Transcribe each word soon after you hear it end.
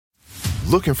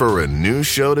Looking for a new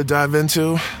show to dive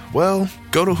into? Well,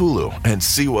 go to Hulu and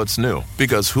see what's new,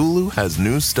 because Hulu has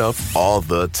new stuff all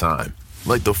the time.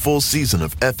 Like the full season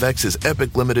of FX's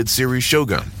epic limited series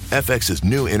Shogun, FX's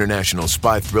new international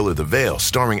spy thriller The Veil,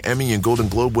 starring Emmy and Golden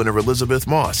Globe winner Elizabeth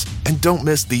Moss. And don't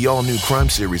miss the all-new crime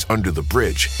series Under the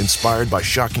Bridge, inspired by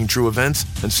shocking true events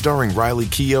and starring Riley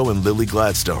Keough and Lily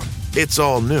Gladstone. It's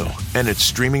all new, and it's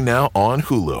streaming now on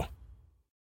Hulu.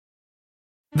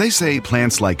 They say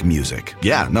plants like music.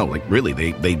 Yeah, no, like really,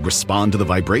 they respond to the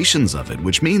vibrations of it,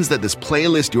 which means that this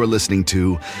playlist you're listening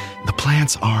to, the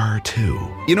plants are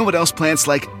too. You know what else plants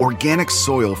like? Organic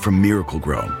soil from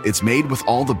Miracle-Gro. It's made with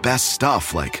all the best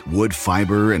stuff like wood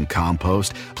fiber and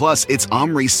compost. Plus, it's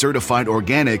OMRI certified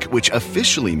organic, which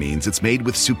officially means it's made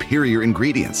with superior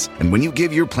ingredients. And when you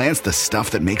give your plants the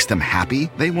stuff that makes them happy,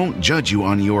 they won't judge you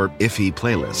on your iffy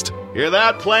playlist. Hear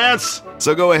that, plants?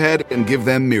 So go ahead and give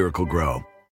them Miracle-Gro.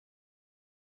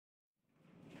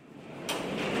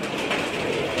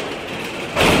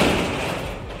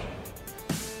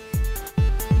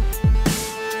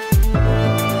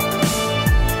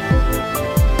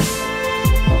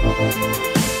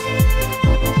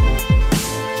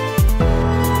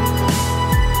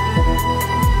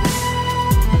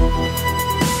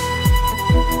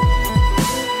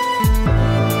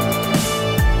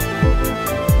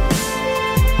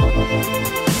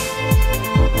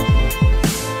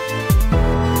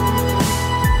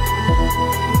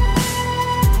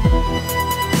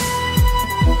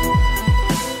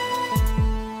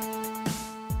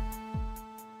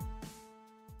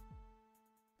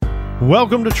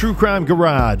 Welcome to True Crime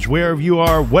Garage. Wherever you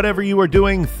are, whatever you are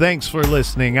doing, thanks for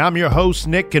listening. I'm your host,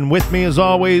 Nick, and with me, as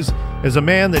always, is a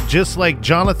man that, just like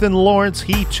Jonathan Lawrence,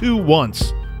 he too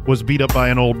once was beat up by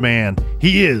an old man.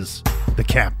 He is the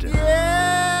Captain.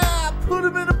 Yeah, put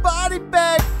him in a body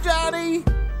bag, Johnny.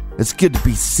 It's good to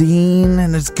be seen,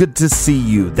 and it's good to see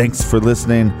you. Thanks for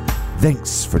listening.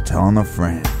 Thanks for telling a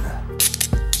friend.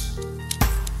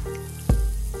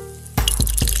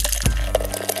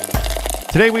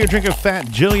 Today we are drinking Fat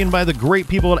Jillian by the great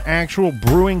people at Actual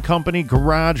Brewing Company,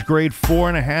 garage grade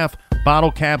 4.5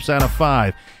 bottle caps out of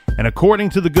 5. And according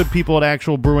to the good people at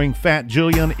Actual Brewing, Fat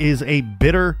Jillian is a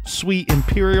bitter, sweet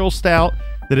imperial stout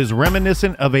that is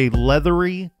reminiscent of a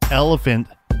leathery elephant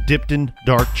dipped in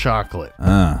dark chocolate.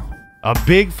 A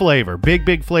big flavor,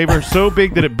 big flavor, so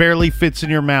big that it barely fits in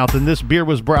your mouth. And this beer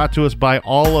was brought to us by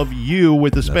all of you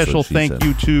with a special thank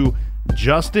you to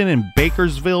Justin in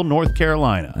Bakersville, North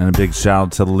Carolina. And a big shout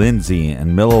out to Lindsay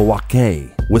in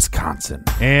Milwaukee, Wisconsin.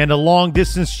 And a long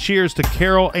distance cheers to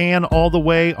Carol Ann all the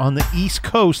way on the east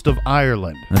coast of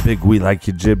Ireland. And a big we like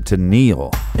you jib to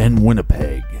Neil in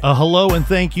Winnipeg. A hello and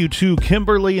thank you to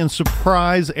Kimberly in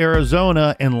Surprise,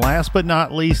 Arizona. And last but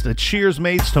not least, a cheers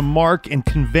mates to Mark in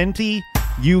Conventi,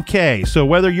 UK. So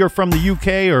whether you're from the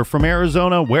UK or from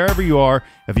Arizona, wherever you are,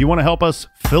 if you want to help us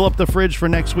fill up the fridge for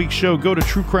next week's show, go to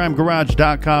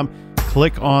truecrimegarage.com,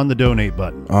 click on the donate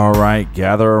button. All right,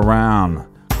 gather around,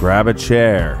 grab a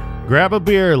chair, grab a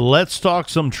beer, let's talk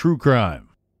some true crime.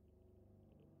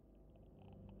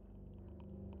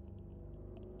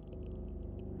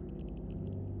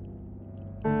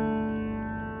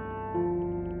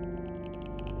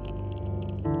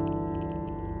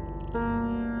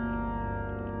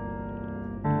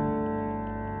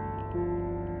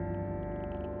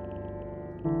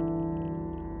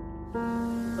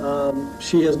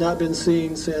 She has not been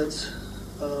seen since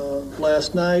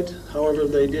last night. However,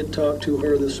 they did talk to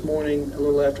her this morning a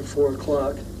little after 4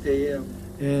 o'clock a.m.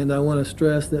 And I want to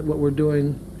stress that what we're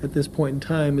doing at this point in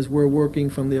time is we're working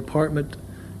from the apartment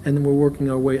and then we're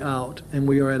working our way out. And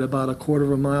we are at about a quarter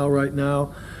of a mile right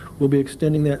now. We'll be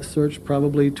extending that search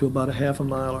probably to about a half a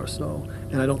mile or so.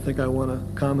 And I don't think I want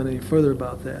to comment any further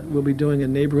about that. We'll be doing a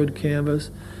neighborhood canvass.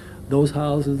 Those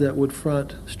houses that would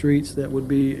front streets that would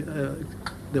be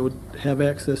that would have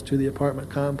access to the apartment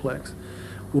complex.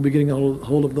 We'll be getting a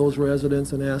hold of those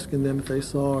residents and asking them if they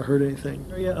saw or heard anything.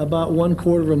 About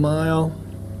 1/4 of a mile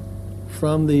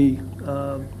from the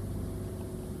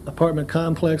apartment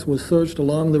complex was searched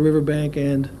along the riverbank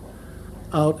and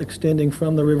out extending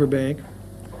from the riverbank.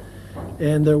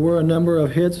 And there were a number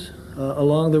of hits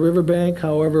along the riverbank.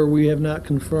 However, we have not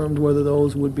confirmed whether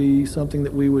those would be something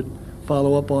that we would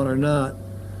follow up on or not.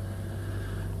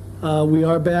 We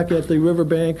are back at the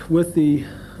riverbank with the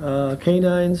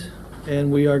canines,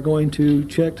 and we are going to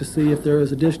check to see if there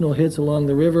is additional hits along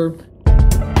the river.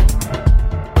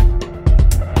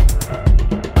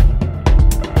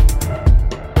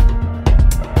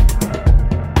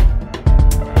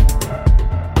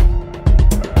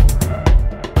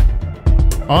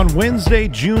 On Wednesday,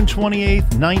 June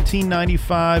 28th,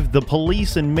 1995, the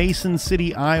police in Mason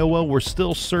City, Iowa were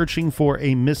still searching for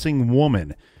a missing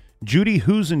woman. Judy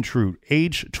Husentrut,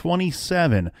 age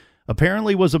 27,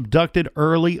 apparently was abducted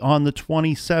early on the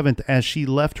 27th as she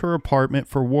left her apartment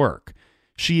for work.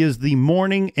 She is the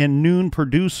morning and noon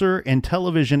producer and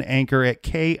television anchor at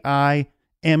KIMT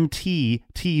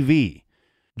TV.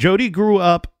 Jody grew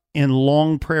up in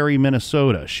Long Prairie,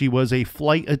 Minnesota. She was a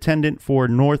flight attendant for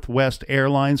Northwest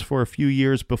Airlines for a few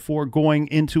years before going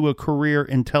into a career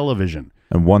in television.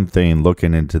 And one thing,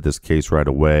 looking into this case right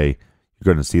away,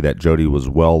 you're going to see that Jody was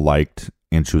well-liked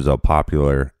and she was a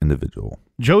popular individual.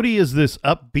 Jody is this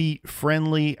upbeat,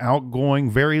 friendly, outgoing,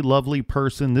 very lovely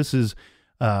person. This is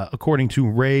according to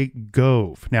Ray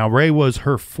Gove. Now, Ray was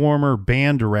her former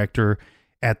band director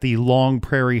at the Long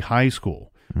Prairie High School,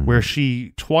 where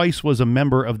she twice was a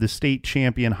member of the state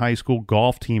champion high school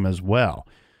golf team as well.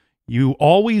 You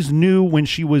always knew when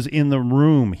she was in the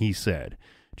room, he said.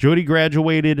 Jody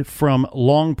graduated from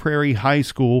Long Prairie High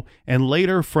School and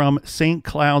later from St.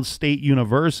 Cloud State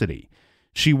University.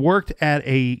 She worked at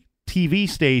a TV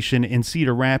station in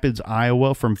Cedar Rapids,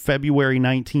 Iowa from February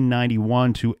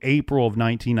 1991 to April of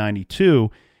 1992,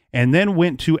 and then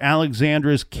went to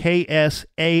Alexandra's KSAX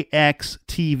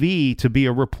TV to be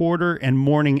a reporter and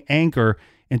morning anchor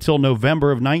until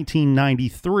November of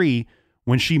 1993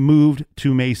 when she moved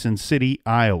to Mason City,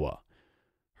 Iowa.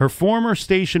 Her former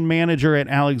station manager at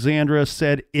Alexandra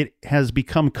said it has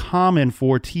become common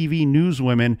for TV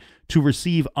newswomen to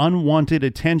receive unwanted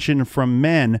attention from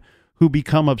men who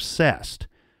become obsessed.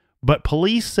 But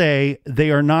police say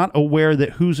they are not aware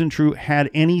that Husentrut had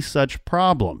any such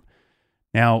problem.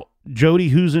 Now, Jody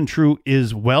Husentrut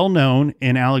is well known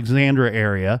in Alexandra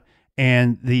area,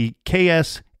 and the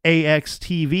KSAX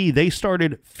TV, they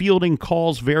started fielding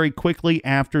calls very quickly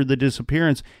after the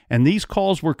disappearance, and these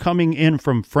calls were coming in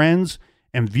from friends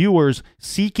and viewers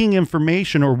seeking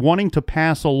information or wanting to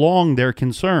pass along their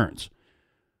concerns.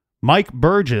 Mike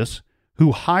Burgess,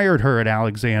 who hired her at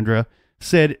Alexandra,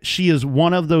 said she is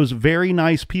one of those very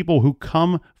nice people who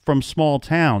come from small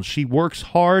towns. She works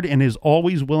hard and is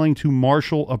always willing to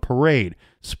marshal a parade,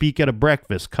 speak at a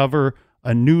breakfast, cover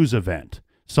a news event.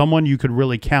 Someone you could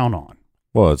really count on.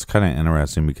 Well, it's kind of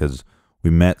interesting because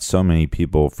we met so many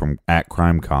people at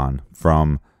CrimeCon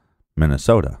from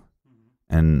Minnesota,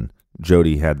 and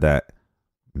Jody had that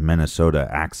Minnesota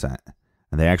accent,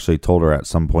 and they actually told her at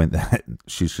some point that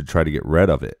she should try to get rid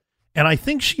of it. And I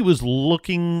think she was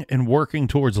looking and working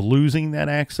towards losing that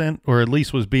accent, or at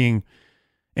least was being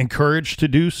encouraged to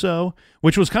do so,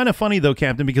 which was kind of funny, though,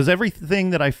 Captain, because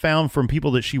everything that I found from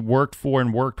people that she worked for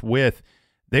and worked with,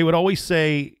 they would always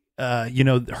say,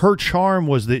 her charm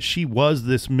was that she was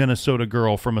this Minnesota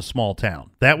girl from a small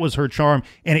town. That was her charm,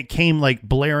 and it came like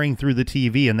blaring through the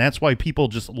TV, and that's why people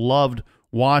just loved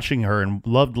watching her and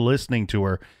loved listening to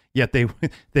her, yet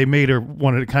they made her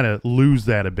want to kind of lose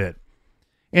that a bit.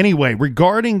 Anyway,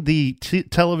 regarding the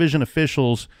television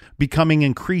officials becoming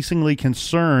increasingly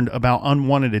concerned about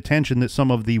unwanted attention that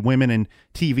some of the women in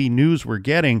TV news were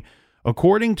getting,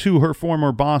 according to her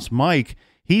former boss, Mike,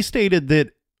 he stated that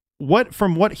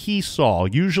from what he saw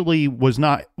usually was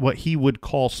not what he would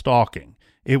call stalking.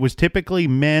 It was typically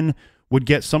men would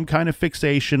get some kind of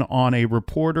fixation on a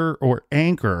reporter or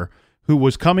anchor who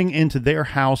was coming into their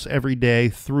house every day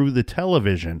through the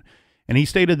television. And he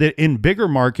stated that in bigger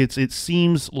markets, it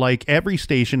seems like every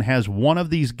station has one of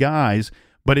these guys,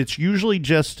 but it's usually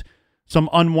just some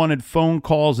unwanted phone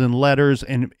calls and letters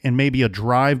and maybe a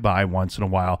drive-by once in a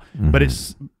while.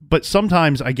 Mm-hmm. But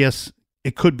sometimes I guess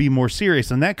it could be more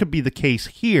serious, and that could be the case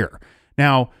here.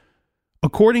 Now,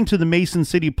 according to the Mason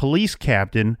City Police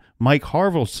Captain, Mike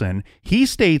Harvelson, he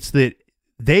states that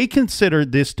they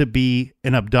considered this to be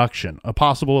an abduction, a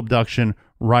possible abduction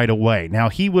right away. Now,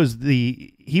 he was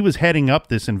heading up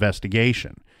this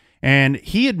investigation, and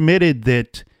he admitted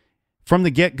that from the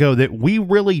get-go that we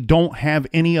really don't have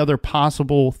any other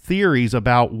possible theories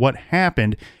about what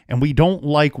happened, and we don't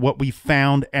like what we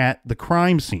found at the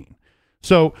crime scene.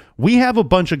 So we have a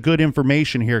bunch of good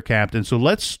information here, Captain. So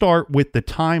let's start with the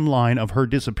timeline of her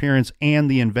disappearance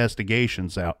and the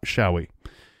investigations, shall we?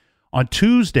 On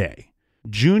Tuesday,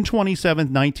 June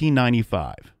 27th,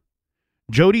 1995,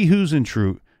 Jody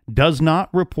Husentrut does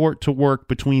not report to work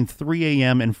between 3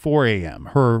 a.m. and 4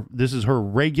 a.m. This is her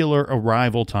regular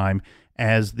arrival time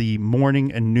as the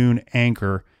morning and noon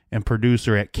anchor and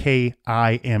producer at KIMT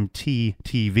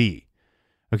TV.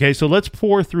 Okay, so let's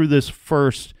pour through this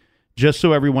first, just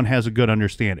so everyone has a good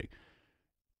understanding.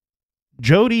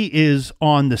 Jody is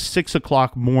on the 6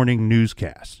 o'clock morning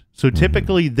newscast. So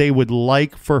typically they would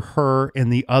like for her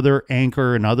and the other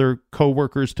anchor and other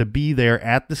coworkers to be there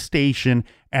at the station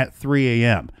at 3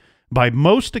 a.m. By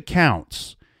most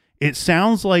accounts, it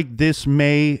sounds like this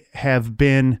may have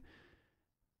been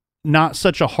not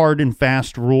such a hard and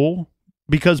fast rule,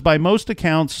 because by most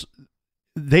accounts,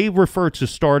 they refer to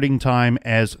starting time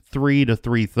as 3 to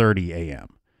 3:30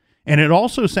 a.m. And it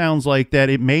also sounds like that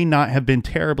it may not have been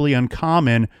terribly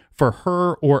uncommon for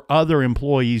her or other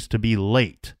employees to be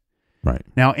late. Right.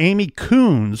 Now, Amy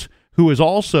Coons, who is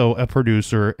also a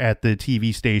producer at the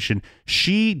TV station,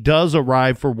 she does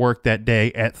arrive for work that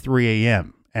day at 3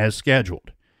 a.m. as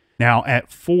scheduled. Now, at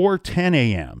 4:10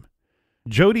 a.m.,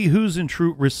 Jody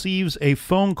Huisentruit receives a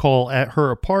phone call at her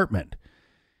apartment.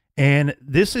 And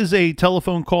this is a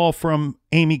telephone call from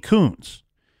Amy Coons.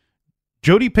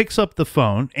 Jody picks up the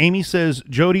phone. Amy says,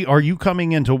 "Jody, are you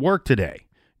coming into work today?"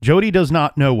 Jody does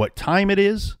not know what time it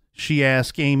is. She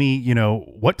asks Amy,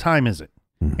 what time is it?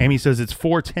 Amy says it's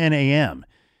 4:10 a.m.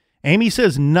 Amy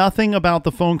says nothing about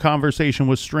the phone conversation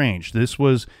was strange. This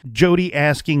was Jody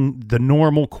asking the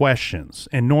normal questions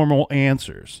and normal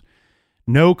answers.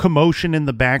 No commotion in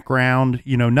the background,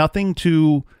 nothing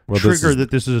to trigger that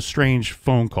this is a strange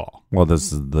phone call. Well,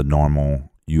 this is the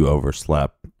normal, you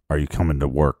overslept, are you coming to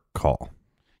work call.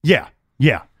 Yeah.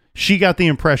 She got the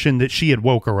impression that she had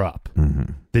woke her up,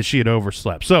 that she had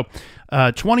overslept. So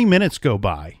 20 minutes go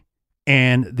by,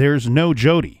 and there's no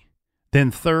Jody. Then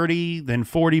 30, then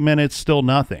 40 minutes, still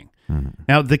nothing.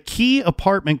 Now, the Key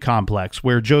apartment complex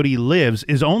where Jody lives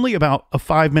is only about a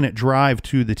 5-minute drive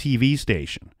to the TV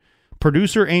station.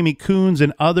 Producer Amy Coons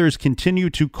and others continue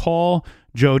to call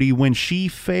Jody when she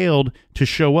failed to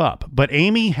show up, but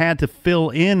Amy had to fill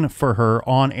in for her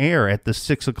on air at the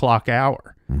 6 o'clock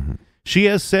hour. She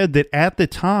has said that at the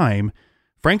time,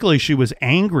 frankly, she was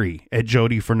angry at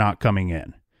Jody for not coming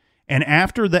in. And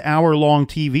after the hour-long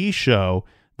TV show,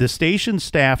 the station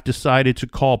staff decided to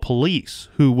call police,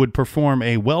 who would perform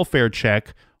a welfare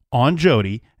check on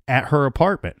Jody at her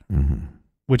apartment,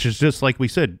 which is just, like we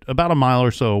said, about a mile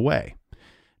or so away.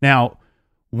 Now,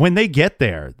 when they get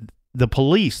there, the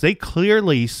police, they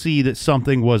clearly see that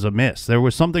something was amiss. There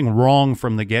was something wrong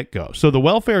from the get-go. So the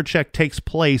welfare check takes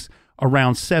place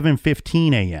around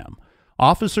 7:15 a.m.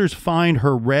 Officers find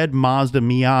her red Mazda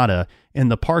Miata in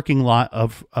the parking lot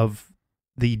of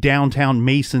the downtown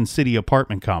Mason City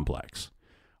apartment complex.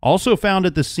 Also found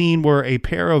at the scene were a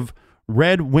pair of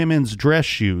red women's dress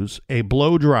shoes, a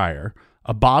blow dryer,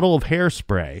 a bottle of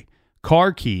hairspray,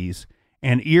 car keys,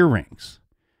 and earrings.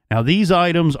 Now, these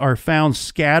items are found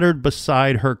scattered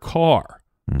beside her car.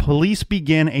 Police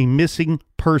begin a missing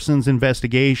persons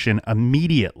investigation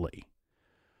immediately.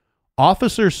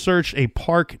 Officers searched a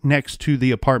park next to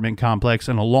the apartment complex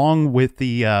and along with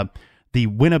the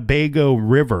Winnebago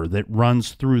River that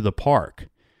runs through the park.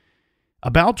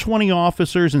 About 20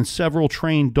 officers and several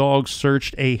trained dogs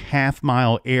searched a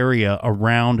half-mile area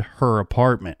around her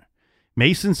apartment.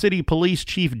 Mason City Police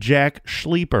Chief Jack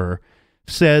Schleiper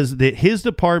says that his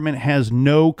department has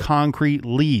no concrete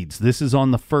leads. This is on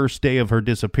the first day of her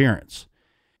disappearance.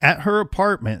 At her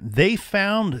apartment, they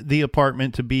found the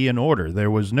apartment to be in order. There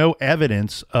was no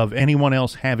evidence of anyone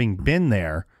else having been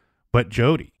there but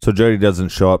Jody. So Jody doesn't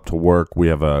show up to work. We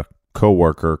have a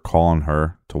coworker calling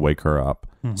her to wake her up.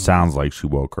 Sounds like she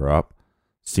woke her up.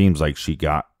 Seems like she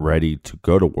got ready to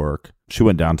go to work. She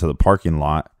went down to the parking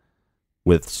lot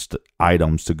with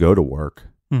items to go to work.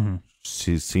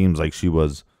 She seems like she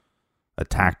was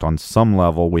attacked on some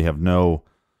level. We have no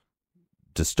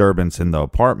disturbance in the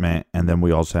apartment, and then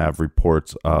we also have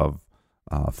reports of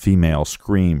female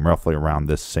scream roughly around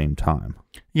this same time.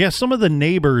 Yeah, some of the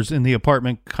neighbors in the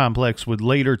apartment complex would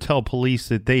later tell police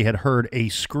that they had heard a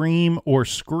scream or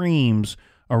screams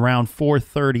around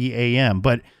 4:30 a.m.,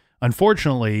 but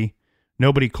unfortunately,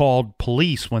 nobody called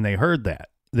police when they heard that.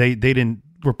 They didn't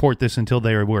report this until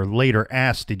they were later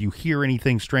asked, did you hear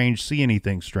anything strange, see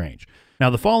anything strange? Now,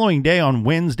 the following day, on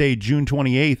Wednesday, June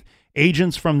 28th,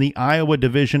 agents from the Iowa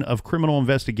Division of Criminal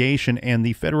Investigation and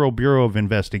the Federal Bureau of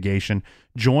Investigation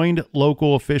joined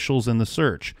local officials in the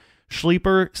search.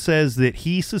 Schleiper says that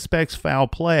he suspects foul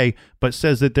play, but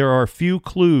says that there are few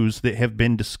clues that have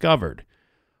been discovered.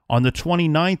 On the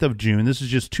 29th of June, this is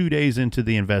just 2 days into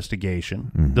the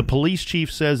investigation, the police chief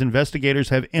says investigators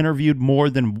have interviewed more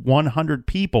than 100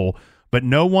 people, but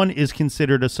no one is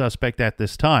considered a suspect at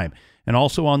this time. And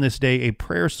also on this day, a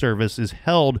prayer service is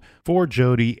held for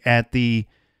Jody at the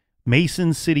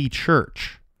Mason City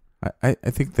Church. I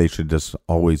think they should just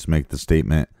always make the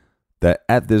statement that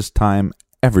at this time,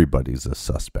 everybody's a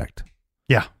suspect.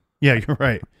 Yeah, you're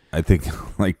right. I think,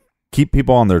 keep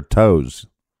people on their toes.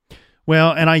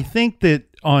 Well, and I think that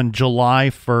on July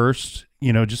 1st,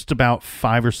 just about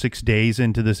 5 or 6 days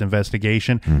into this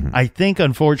investigation. I think,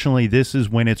 unfortunately, this is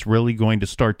when it's really going to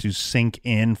start to sink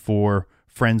in for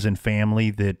friends and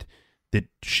family that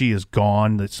she is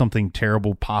gone, that something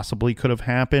terrible possibly could have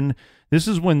happened. This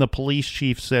is when the police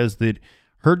chief says that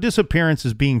her disappearance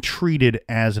is being treated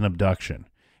as an abduction.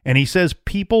 And he says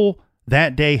people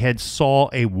that day had saw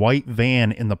a white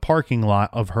van in the parking lot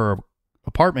of her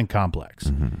apartment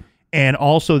complex. And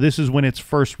also, this is when it's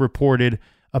first reported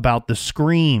about the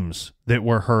screams that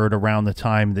were heard around the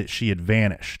time that she had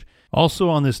vanished. Also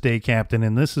on this day, Captain,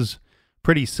 and this is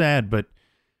pretty sad, but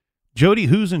Jody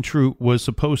Huisentruit was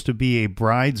supposed to be a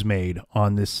bridesmaid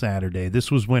on this Saturday.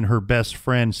 This was when her best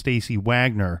friend, Stacy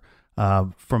Wagner,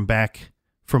 from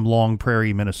Long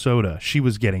Prairie, Minnesota, she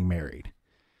was getting married.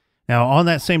 Now, on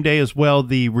that same day as well,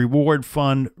 the reward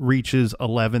fund reaches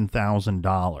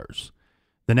 $11,000.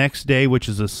 The next day, which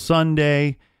is a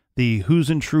Sunday, the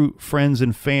Huisentruit friends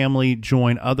and family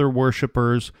join other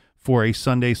worshipers for a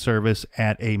Sunday service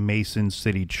at a Mason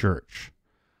City church.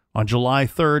 On July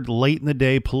 3rd, late in the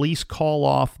day, police call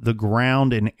off the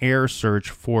ground and air search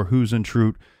for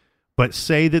Huisentruit, but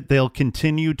say that they'll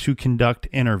continue to conduct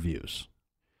interviews.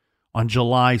 On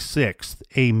July 6th,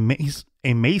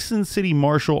 a Mason City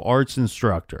martial arts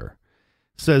instructor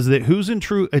says that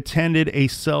Huisentruit attended a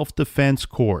self-defense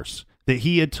course that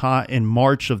he had taught in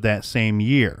March of that same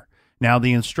year. Now,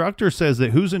 the instructor says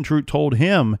that Huisentruit told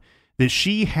him that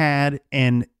she had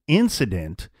an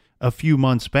incident a few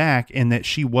months back and that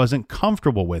she wasn't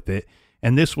comfortable with it,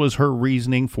 and this was her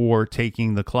reasoning for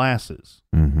taking the classes.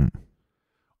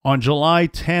 On July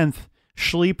 10th,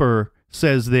 Schleiper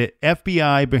says that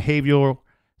FBI behavioral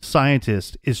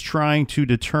scientist is trying to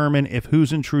determine if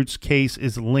Huisentrut's case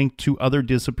is linked to other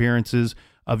disappearances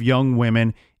of young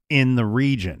women in the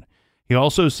region. He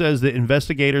also says that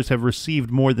investigators have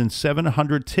received more than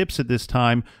 700 tips at this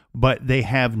time, but they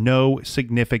have no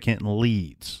significant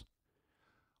leads.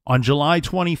 On July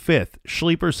 25th,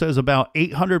 Schleiper says about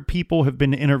 800 people have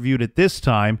been interviewed at this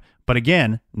time, but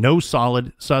again, no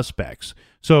solid suspects.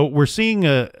 So we're seeing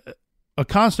a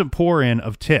constant pour-in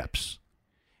of tips,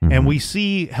 and we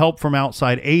see help from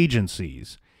outside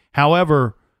agencies.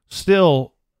 However,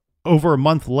 still, over a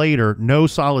month later, no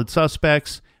solid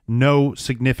suspects, no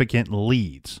significant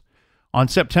leads. On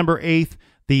September 8th,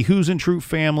 the Huisentrut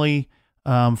family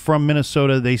from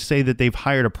Minnesota, they say that they've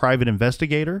hired a private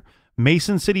investigator.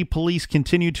 Mason City police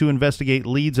continue to investigate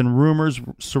leads and rumors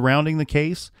surrounding the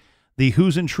case. The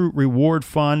Huisentrut reward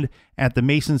fund at the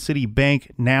Mason City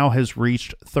Bank now has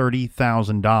reached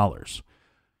 $30,000.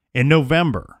 In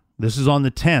November, this is on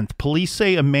the 10th, police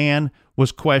say a man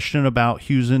was questioned about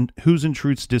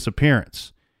Huisentrut's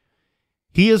disappearance.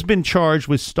 He has been charged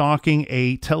with stalking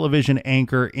a television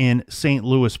anchor in St.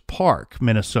 Louis Park,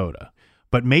 Minnesota.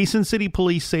 But Mason City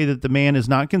police say that the man is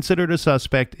not considered a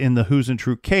suspect in the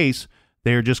Huisentrut case.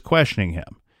 They are just questioning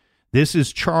him. This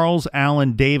is Charles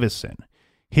Allen Davison.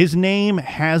 His name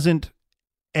hasn't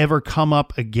ever come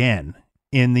up again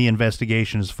in the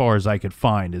investigation as far as I could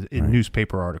find in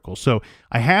newspaper articles. So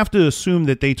I have to assume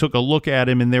that they took a look at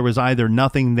him and there was either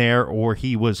nothing there or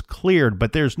he was cleared,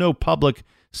 but there's no public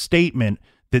statement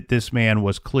that this man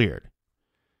was cleared.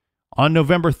 On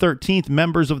November 13th,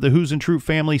 members of the Huisentrut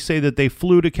family say that they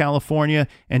flew to California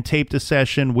and taped a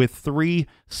session with 3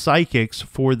 psychics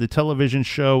for the television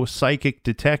show Psychic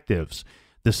Detectives.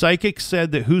 The psychics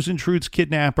said that Huisentrut's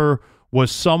kidnapper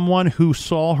was someone who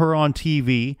saw her on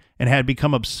TV and had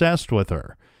become obsessed with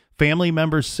her. Family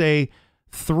members say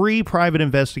 3 private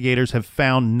investigators have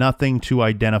found nothing to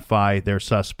identify their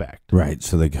suspect. Right,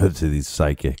 so they go to these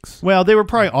psychics. Well, they were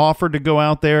probably offered to go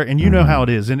out there, and you know how it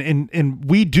is. And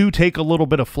we do take a little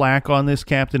bit of flack on this,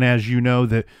 Captain, as you know,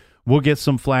 that we'll get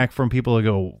some flack from people that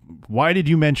go, why did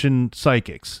you mention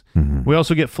psychics? We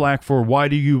also get flack for why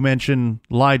do you mention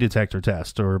lie detector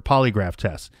test or polygraph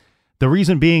test? The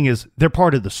reason being is they're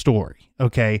part of the story,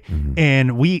 okay?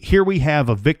 And we have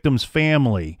a victim's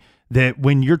family that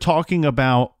when you're talking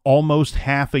about almost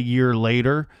half a year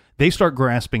later, they start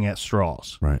grasping at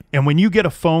straws. Right. And when you get a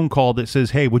phone call that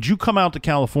says, hey, would you come out to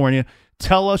California,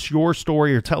 tell us your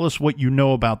story or tell us what you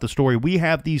know about the story. We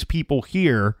have these people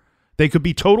here. They could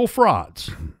be total frauds.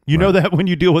 You know that when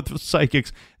you deal with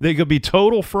psychics, they could be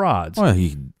total frauds. Well,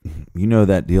 you know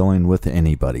that dealing with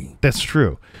anybody. That's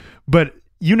true. But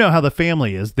you know how the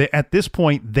family is. At this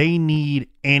point, they need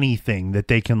anything that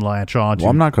they can latch on to. Well,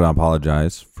 I'm not going to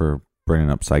apologize for bringing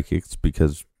up psychics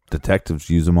because detectives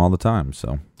use them all the time.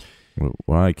 So,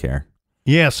 what do I care?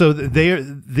 Yeah. So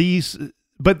these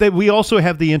But we also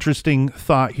have the interesting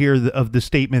thought here of the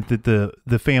statement that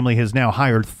the family has now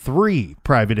hired 3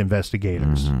 private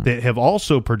investigators that have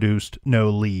also produced no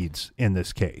leads in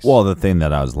this case. Well, the thing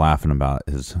that I was laughing about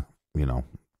is,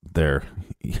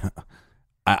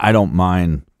 I don't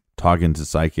mind talking to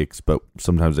psychics, but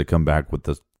sometimes they come back with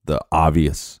the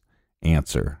obvious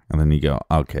answer, and then you go,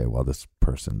 okay, well, this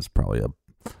person's probably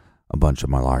a bunch of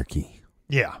malarkey.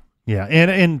 Yeah. Yeah,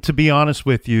 and to be honest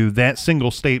with you, that single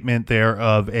statement there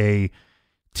of a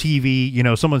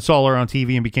TV, someone saw her on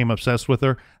TV and became obsessed with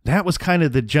her, that was kind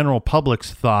of the general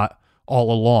public's thought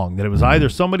all along, that it was either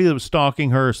somebody that was stalking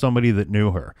her or somebody that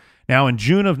knew her. Now, in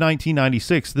June of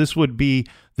 1996, this would be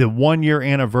the 1-year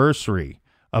anniversary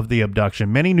of the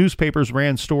abduction. Many newspapers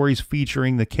ran stories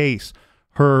featuring the case.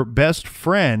 Her best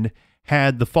friend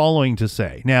had the following to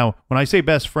say. Now, when I say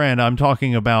best friend, I'm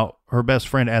talking about her best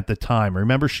friend at the time.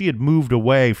 Remember, she had moved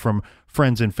away from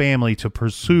friends and family to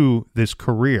pursue this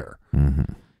career.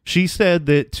 Mm-hmm. She said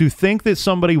that to think that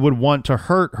somebody would want to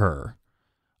hurt her,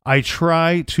 I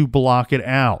try to block it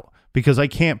out because I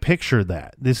can't picture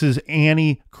that. This is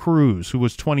Annie Cruz, who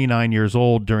was 29 years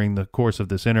old during the course of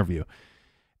this interview.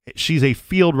 She's a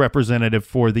field representative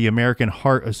for the American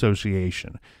Heart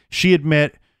Association. She had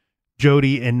met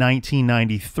Jody in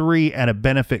 1993 at a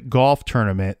benefit golf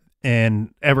tournament,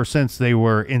 and ever since they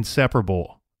were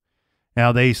inseparable.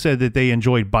 Now, they said that they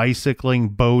enjoyed bicycling,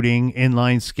 boating,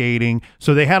 inline skating,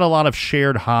 so they had a lot of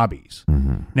shared hobbies.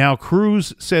 Mm-hmm. Now,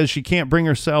 Cruz says she can't bring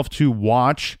herself to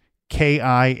watch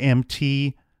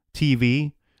KIMT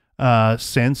TV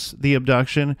since the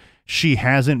abduction. She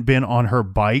hasn't been on her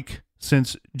bike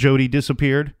since Jody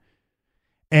disappeared,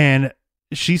 and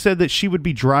she said that she would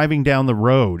be driving down the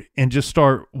road and just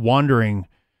start wondering,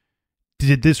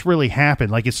 did this really happen?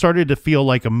 Like, it started to feel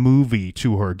like a movie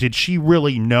to her. Did she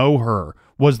really know her?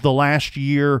 Was the last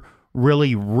year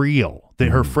really real, that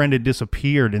her friend had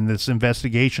disappeared and this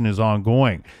investigation is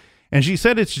ongoing? And she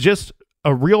said it's just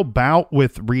a real bout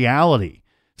with reality,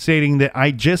 stating that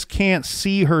I just can't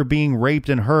see her being raped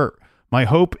and hurt. My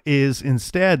hope is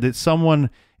instead that someone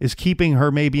is keeping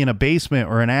her maybe in a basement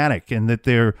or an attic, and that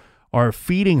they're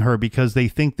feeding her because they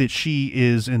think that she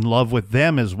is in love with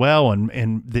them as well,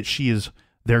 and that she is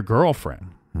their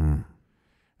girlfriend.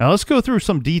 Now, let's go through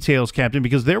some details, Captain,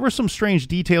 because there were some strange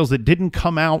details that didn't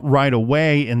come out right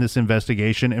away in this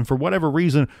investigation, and for whatever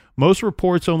reason, most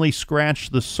reports only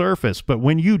scratched the surface. But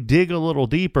when you dig a little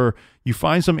deeper, you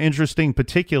find some interesting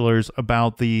particulars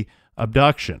about the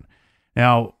abduction.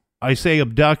 Now, I say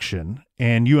abduction,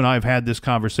 and you and I have had this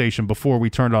conversation before we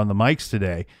turned on the mics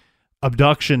today.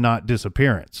 Abduction, not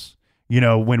disappearance.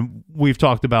 When we've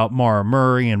talked about Mara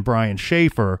Murray and Brian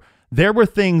Schaefer, there were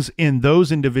things in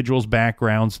those individuals'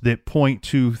 backgrounds that point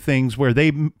to things where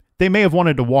they may have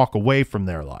wanted to walk away from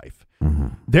their life. Mm-hmm.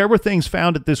 There were things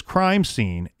found at this crime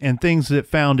scene and things that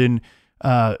found in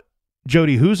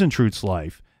Jody Huisentruit's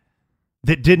life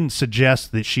that didn't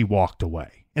suggest that she walked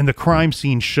away. And the crime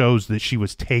scene shows that she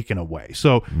was taken away.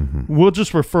 So we'll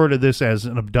just refer to this as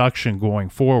an abduction going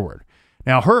forward.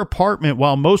 Now, her apartment,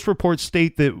 while most reports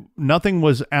state that nothing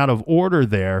was out of order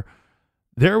there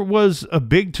was a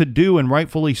big to-do, and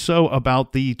rightfully so,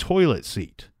 about the toilet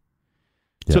seat.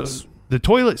 Yes. So the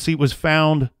toilet seat was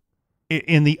found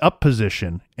in the up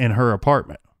position in her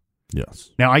apartment. Yes.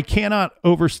 Now, I cannot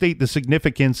overstate the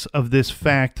significance of this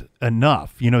fact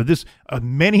enough.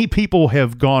 Many people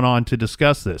have gone on to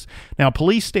discuss this. Now,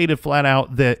 police stated flat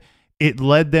out that it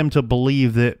led them to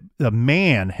believe that a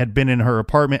man had been in her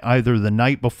apartment either the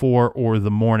night before or the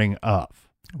morning of.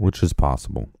 Which is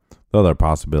possible. The other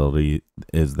possibility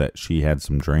is that she had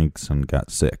some drinks and got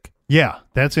sick. Yeah,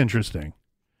 that's interesting.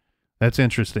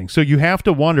 So you have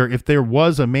to wonder, if there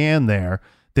was a man there,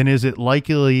 then is it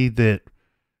likely that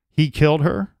he killed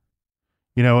her?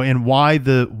 And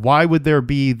why would there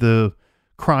be the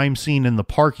crime scene in the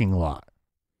parking lot?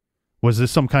 Was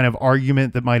this some kind of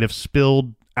argument that might have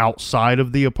spilled outside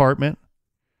of the apartment?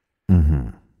 Mm-hmm.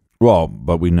 Well,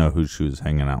 but we know who she was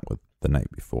hanging out with the night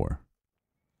before.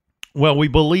 Well, we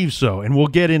believe so, and we'll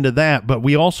get into that, but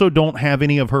we also don't have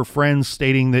any of her friends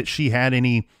stating that she had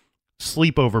any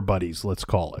sleepover buddies, let's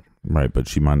call it. Right, but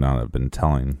she might not have been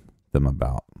telling them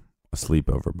about a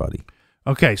sleepover buddy.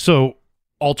 Okay, so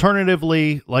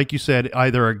alternatively, like you said,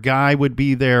 either a guy would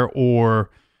be there or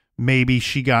maybe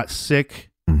she got sick.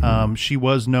 Mm-hmm. She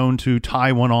was known to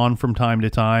tie one on from time to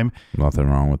time. Nothing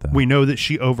wrong with that. We know that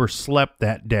she overslept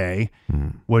that day.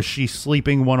 Mm. Was she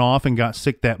sleeping one off and got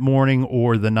sick that morning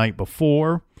or the night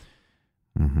before?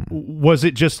 Mm-hmm. Was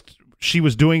it just she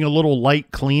was doing a little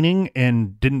light cleaning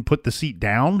and didn't put the seat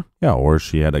down. Yeah, or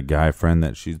she had a guy friend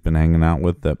that she's been hanging out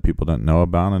with that people didn't know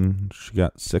about, and she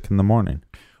got sick in the morning.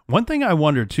 One thing I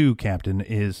wonder too, Captain,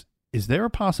 is there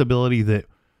a possibility that,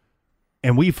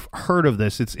 and we've heard of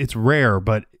this, it's rare,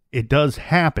 but it does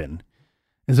happen.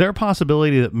 Is there a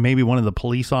possibility that maybe one of the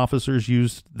police officers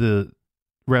used the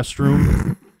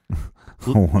restroom? I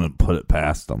want to put it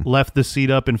past them. Left the seat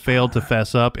up and failed to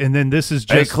fess up. And then this is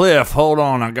just... Hey, Cliff, hold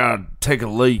on. I got to take a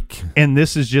leak. And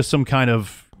this is just some kind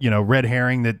of, red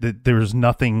herring that there's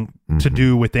nothing to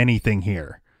do with anything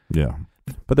here. Yeah.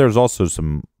 But there's also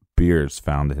some beers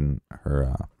found in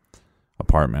her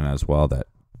apartment as well that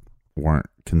weren't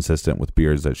consistent with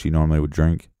beers that she normally would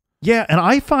drink. Yeah, and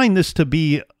I find this to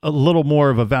be a little more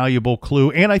of a valuable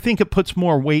clue, and I think it puts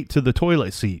more weight to the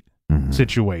toilet seat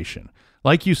situation.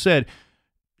 Like you said,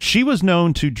 she was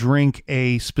known to drink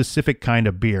a specific kind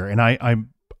of beer, and I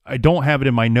don't have it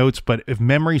in my notes, but if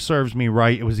memory serves me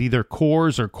right, it was either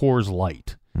Coors or Coors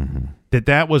Light.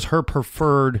 That was her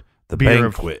preferred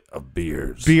beer of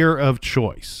beers. Beer of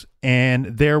choice.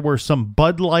 And there were some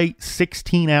Bud Light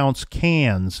 16-ounce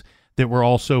cans that were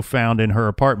also found in her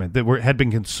apartment that had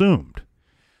been consumed.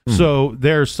 So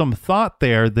there's some thought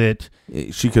there that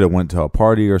she could have went to a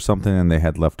party or something and they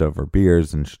had leftover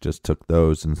beers and she just took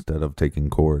those instead of taking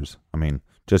Coors. I mean,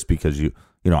 just because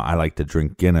I like to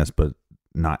drink Guinness, but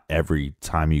not every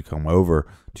time you come over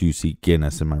do you see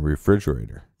Guinness in my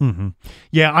refrigerator.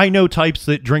 Yeah, I know types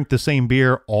that drink the same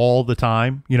beer all the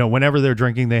time. Whenever they're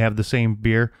drinking, they have the same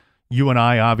beer. You and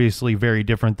I, obviously, very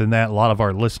different than that. A lot of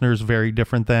our listeners, very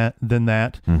different than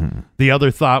that. The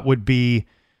other thought would be,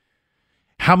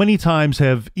 how many times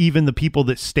have even the people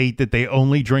that state that they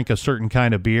only drink a certain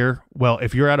kind of beer, well,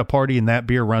 if you're at a party and that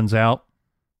beer runs out,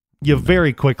 you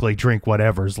very quickly drink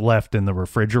whatever's left in the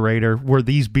refrigerator. Were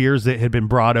these beers that had been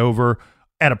brought over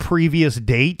at a previous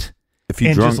date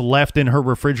just left in her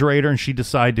refrigerator and she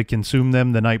decided to consume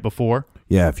them the night before?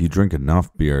 Yeah, if you drink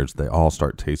enough beers, they all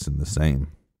start tasting the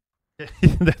same.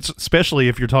 That's especially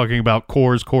if you're talking about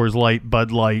Coors Light,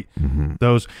 Bud Light,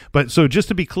 those. But so just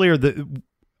to be clear, that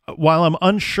while I'm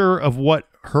unsure of what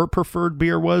her preferred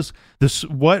beer was,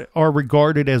 what are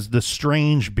regarded as the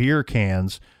strange beer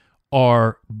cans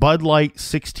are Bud Light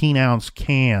 16-ounce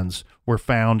cans were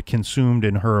found consumed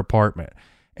in her apartment.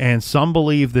 And some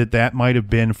believe that might have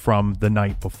been from the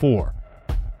night before.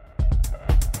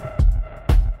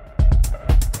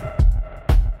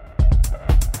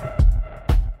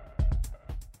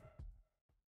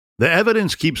 The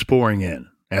evidence keeps pouring in.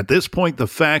 At this point, the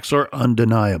facts are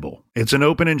undeniable. It's an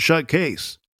open and shut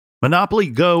case. Monopoly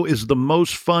Go is the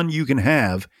most fun you can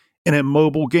have in a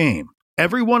mobile game.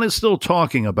 Everyone is still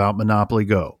talking about Monopoly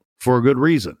Go, for a good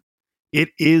reason. It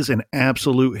is an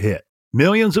absolute hit.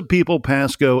 Millions of people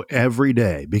pass Go every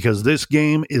day because this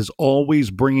game is always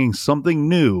bringing something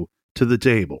new to the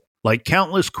table. Like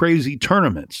countless crazy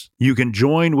tournaments you can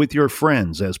join with your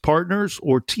friends as partners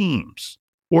or teams.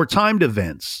 Or timed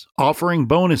events, offering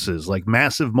bonuses like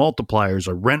massive multipliers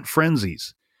or rent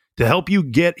frenzies to help you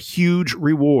get huge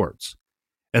rewards.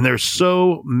 And there's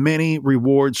so many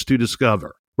rewards to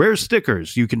discover. Rare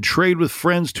stickers you can trade with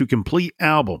friends to complete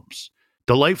albums.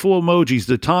 Delightful emojis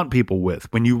to taunt people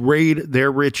with when you raid their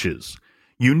riches.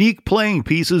 Unique playing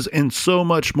pieces and so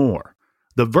much more.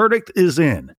 The verdict is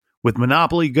in. With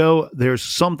Monopoly Go, there's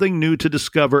something new to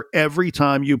discover every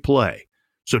time you play.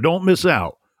 So don't miss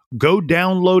out. Go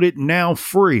download it now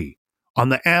free on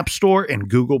the App Store and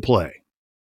Google Play.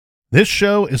 This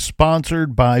show is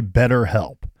sponsored by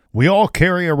BetterHelp. We all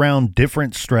carry around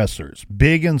different stressors,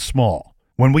 big and small.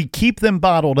 When we keep them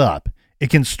bottled up, it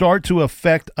can start to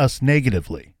affect us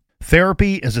negatively.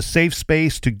 Therapy is a safe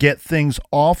space to get things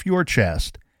off your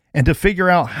chest and to figure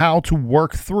out how to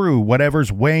work through whatever's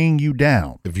weighing you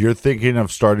down. If you're thinking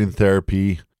of starting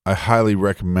therapy, I highly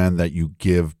recommend that you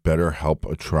give BetterHelp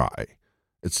a try.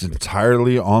 It's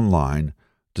entirely online,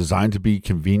 designed to be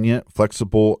convenient,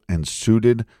 flexible, and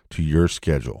suited to your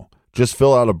schedule. Just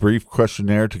fill out a brief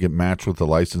questionnaire to get matched with a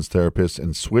licensed therapist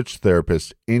and switch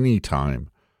therapists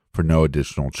anytime for no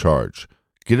additional charge.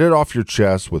 Get it off your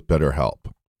chest with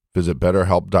BetterHelp. Visit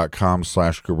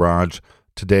BetterHelp.com/garage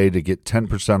today to get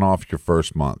 10% off your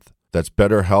first month. That's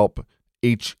BetterHelp,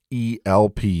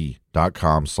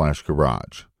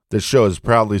 HELP.com/garage. This show is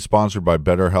proudly sponsored by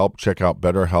BetterHelp. Check out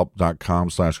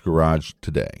BetterHelp.com/garage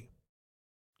today.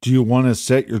 Do you want to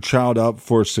set your child up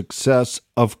for success?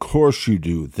 Of course you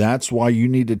do. That's why you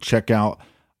need to check out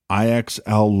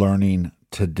IXL Learning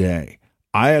today.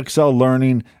 IXL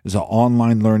Learning is an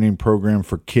online learning program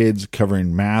for kids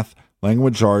covering math,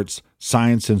 language arts,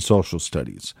 science, and social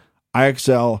studies.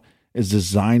 IXL is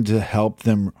designed to help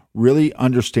them really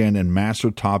understand and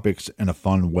master topics in a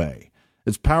fun way.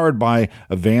 It's powered by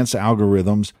advanced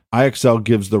algorithms. IXL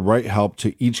gives the right help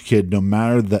to each kid, no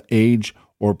matter the age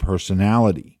or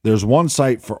personality. There's one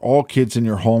site for all kids in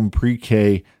your home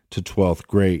pre-K to 12th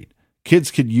grade.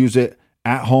 Kids could use it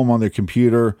at home on their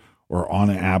computer or on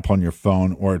an app on your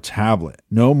phone or a tablet.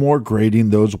 No more grading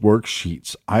those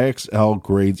worksheets. IXL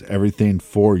grades everything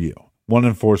for you. 1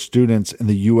 in 4 students in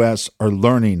the U.S. are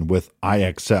learning with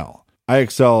IXL.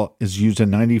 IXL is used in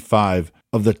 95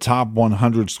 of the top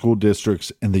 100 school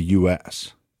districts in the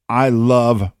U.S. I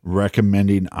love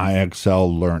recommending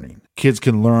IXL Learning. Kids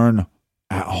can learn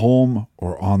at home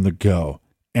or on the go.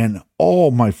 And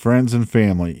all my friends and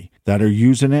family that are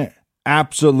using it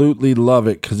absolutely love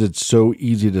it because it's so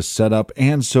easy to set up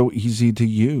and so easy to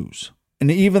use. And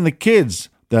even the kids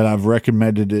that I've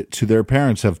recommended it to their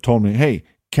parents have told me, hey,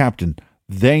 Captain,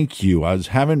 thank you. I was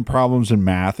having problems in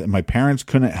math and my parents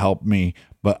couldn't help me,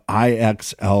 but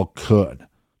IXL could.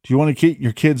 Do you want to get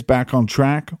your kids back on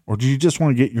track, or do you just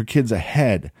want to get your kids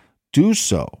ahead? Do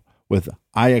so with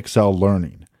IXL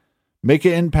Learning. Make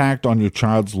an impact on your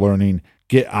child's learning.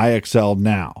 Get IXL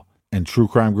now. And True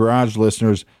Crime Garage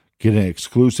listeners get an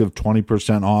exclusive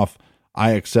 20% off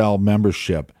IXL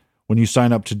membership when you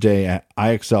sign up today at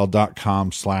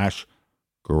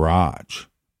IXL.com/garage.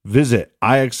 Visit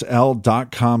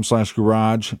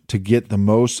IXL.com/garage to get the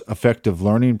most effective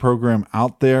learning program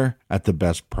out there at the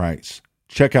best price.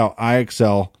 Check out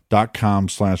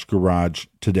IXL.com/garage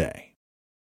today.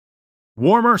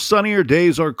 Warmer, sunnier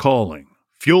days are calling.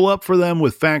 Fuel up for them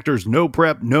with Factor's no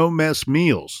prep, no mess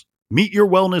meals. Meet your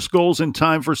wellness goals in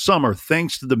time for summer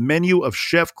thanks to the menu of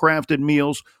chef-crafted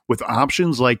meals with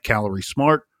options like Calorie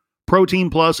Smart, Protein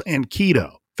Plus, and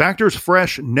Keto. Factor's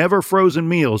fresh, never frozen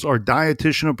meals are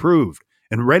dietitian approved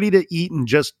and ready to eat in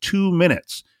just 2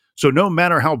 minutes. So no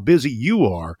matter how busy you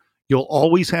are, you'll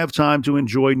always have time to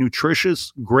enjoy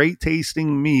nutritious,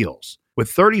 great-tasting meals. With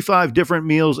 35 different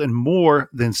meals and more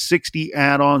than 60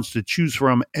 add-ons to choose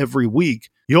from every week,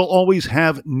 you'll always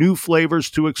have new flavors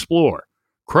to explore.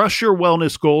 Crush your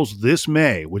wellness goals this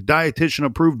May with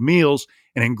dietitian-approved meals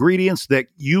and ingredients that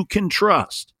you can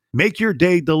trust. Make your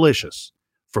day delicious,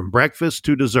 from breakfast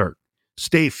to dessert.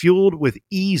 Stay fueled with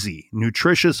easy,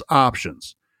 nutritious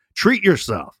options. Treat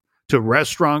yourself to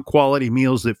restaurant-quality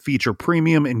meals that feature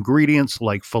premium ingredients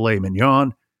like filet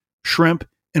mignon, shrimp,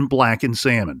 and blackened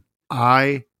salmon.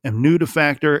 I am new to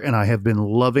Factor, and I have been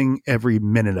loving every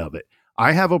minute of it.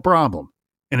 I have a problem,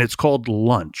 and it's called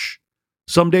lunch.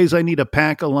 Some days I need to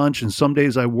pack a lunch, and some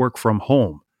days I work from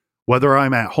home. Whether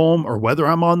I'm at home or whether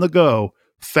I'm on the go,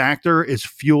 Factor is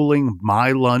fueling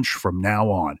my lunch from now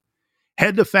on.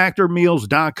 Head to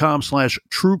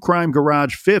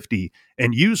factormeals.com/truecrimegarage50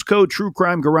 and use code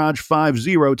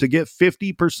truecrimegarage50 to get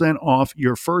 50% off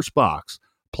your first box,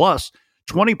 plus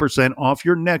 20% off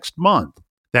your next month.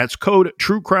 That's code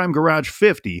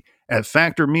truecrimegarage50 at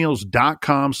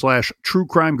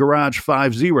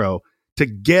factormeals.com/truecrimegarage50 to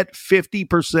get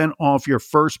 50% off your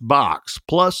first box,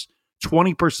 plus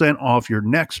 20% off your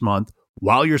next month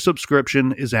while your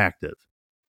subscription is active.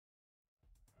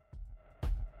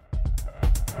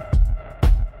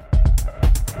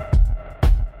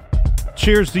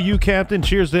 Cheers to you, Captain.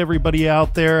 Cheers to everybody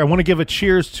out there. I want to give a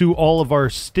cheers to all of our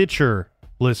Stitcher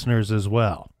listeners as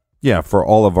well. Yeah, for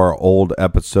all of our old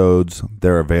episodes,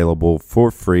 they're available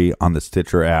for free on the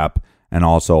Stitcher app, and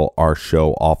also our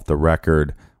show Off the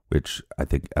Record, which I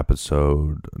think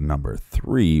episode number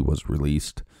 3 was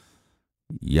released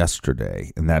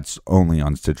yesterday, and that's only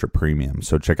on Stitcher Premium.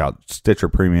 So check out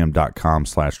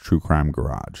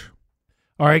stitcherpremium.com/truecrimegarage.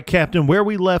 All right, Captain, where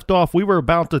we left off, we were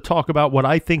about to talk about what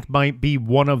I think might be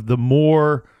one of the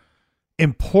more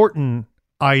important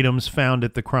items found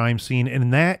at the crime scene,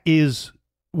 and that is,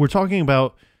 we're talking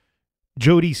about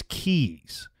Jody's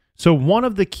keys. So one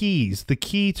of the keys, the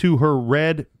key to her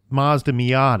red Mazda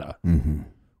Miata,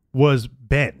 was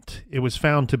bent. It was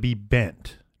found to be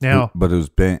bent. Now, but it was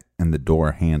bent in the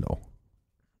door handle.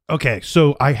 Okay,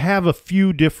 so I have a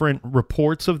few different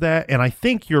reports of that, and I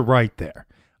think you're right there.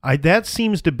 That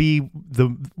seems to be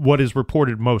what is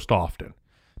reported most often,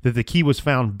 that the key was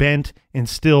found bent and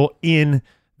still in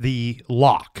the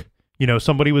lock. You know,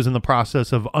 somebody was in the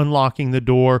process of unlocking the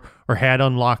door or had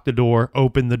unlocked the door,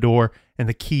 opened the door, and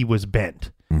the key was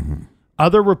bent. Mm-hmm.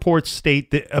 Other reports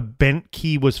state that a bent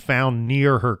key was found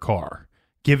near her car,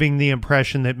 giving the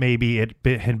impression that maybe it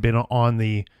had been on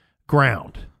the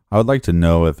ground. I would like to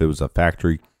know if it was a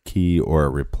factory key or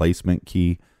a replacement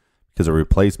key, because a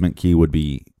replacement key would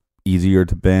be easier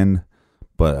to bend,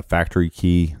 but a factory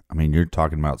key, I mean, you're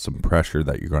talking about some pressure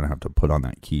that you're going to have to put on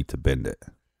that key to bend it.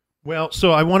 Well,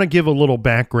 so I want to give a little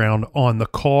background on the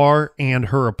car and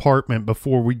her apartment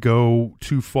before we go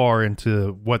too far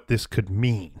into what this could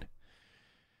mean.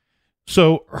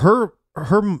 So her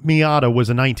Miata was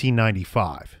a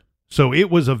 1995. So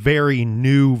it was a very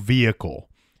new vehicle.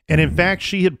 And in fact,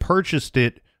 she had purchased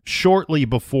it shortly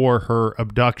before her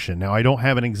abduction. Now, I don't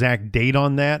have an exact date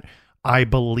on that. I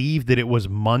believe that it was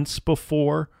months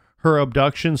before her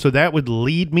abduction. So that would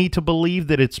lead me to believe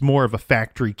that it's more of a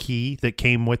factory key that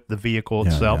came with the vehicle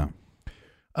itself.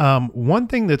 Yeah. One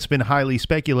thing that's been highly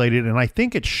speculated, and I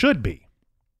think it should be,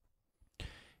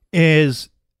 is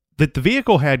that the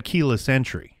vehicle had keyless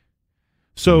entry.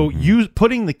 So you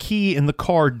putting the key in the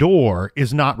car door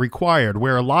is not required,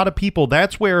 where a lot of people,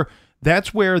 that's where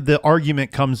the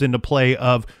argument comes into play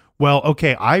of, well,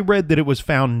 okay, I read that it was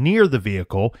found near the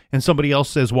vehicle, and somebody else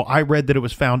says, well, I read that it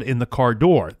was found in the car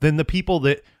door. Then the people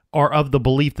that are of the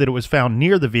belief that it was found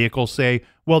near the vehicle say,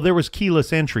 well, there was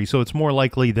keyless entry, so it's more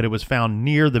likely that it was found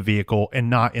near the vehicle and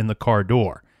not in the car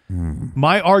door.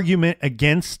 My argument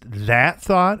against that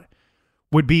thought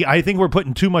would be, I think we're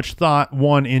putting too much thought,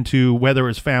 one, into whether it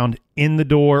was found in the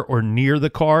door or near the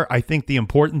car. I think the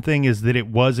important thing is that it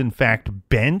was, in fact,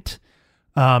 bent.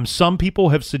 Some people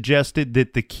have suggested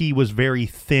that the key was very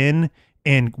thin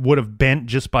and would have bent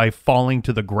just by falling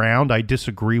to the ground. I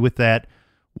disagree with that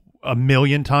a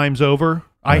million times over.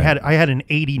 Right. I had an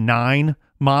 89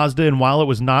 Mazda, and while it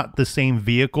was not the same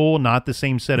vehicle, not the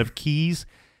same set of keys,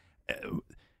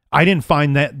 I didn't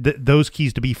find that those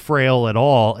keys to be frail at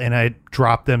all, and I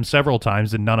dropped them several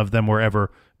times, and none of them were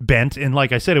ever bent. And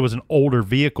like I said, it was an older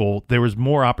vehicle. There was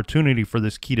more opportunity for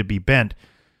this key to be bent.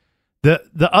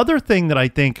 The other thing that I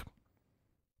think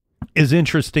is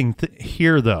interesting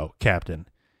here, though, Captain,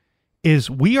 is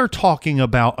we are talking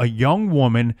about a young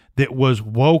woman that was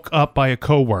woke up by a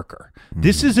coworker.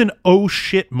 This is an oh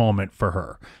shit moment for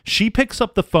her. She picks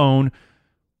up the phone.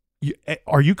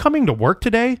 Are you coming to work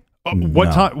today?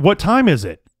 What time is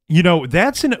it?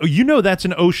 That's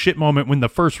an oh shit moment when the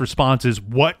first response is,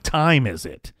 what time is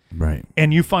it? Right.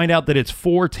 And you find out that it's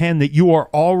 4:10, that you are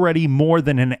already more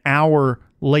than an hour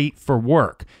late for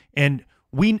work. And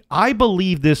I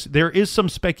believe this, there is some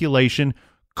speculation.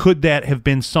 Could that have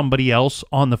been somebody else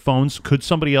on the phones? Could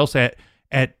somebody else at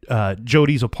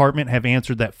Jody's apartment have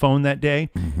answered that phone that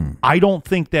day? I don't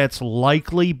think that's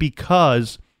likely,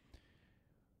 because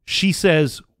she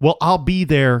says, well, I'll be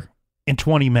there in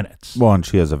 20 minutes. Well, and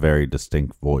she has a very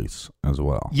distinct voice as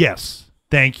well. Yes.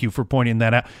 Thank you for pointing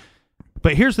that out.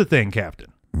 But here's the thing,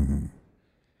 Captain.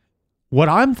 What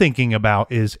I'm thinking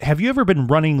about is, have you ever been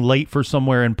running late for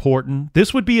somewhere important?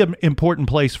 This would be an important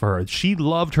place for her. She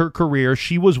loved her career.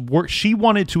 She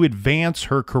wanted to advance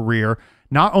her career,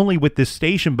 not only with this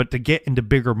station, but to get into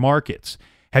bigger markets.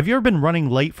 Have you ever been running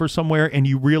late for somewhere and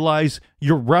you realize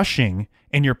you're rushing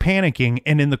and you're panicking,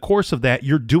 and in the course of that,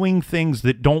 you're doing things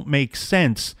that don't make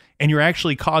sense, and you're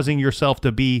actually causing yourself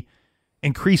to be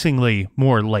increasingly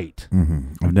more late?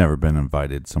 I've never been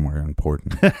invited somewhere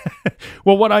important.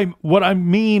 Well, what I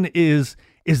mean is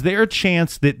there a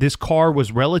chance that this car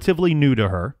was relatively new to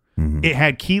her? It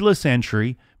had keyless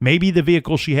entry. Maybe the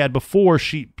vehicle she had before,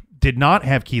 she did not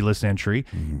have keyless entry.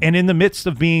 And in the midst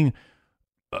of being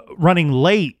running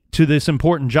late to this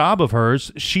important job of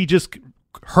hers, she just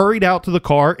hurried out to the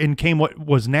car and came what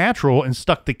was natural and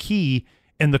stuck the key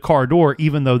in the car door,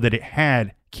 even though that it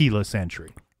had keyless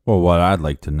entry. Well, what I'd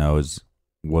like to know is,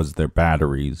 was there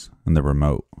batteries in the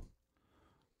remote?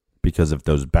 Because if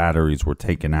those batteries were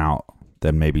taken out,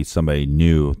 then maybe somebody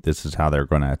knew this is how they're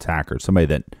going to attack her. Somebody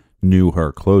that knew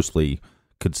her closely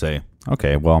could say,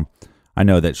 okay, well, I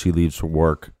know that she leaves for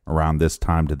work around this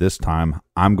time to this time.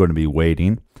 I'm going to be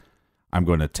waiting. I'm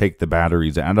going to take the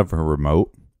batteries out of her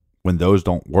remote when those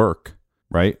don't work,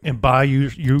 right? And buy you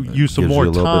some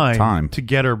more time to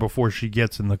get her before she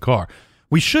gets in the car.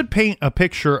 We should paint a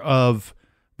picture of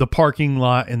the parking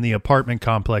lot in the apartment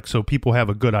complex so people have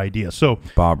a good idea. So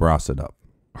Bob Ross it up.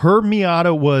 Her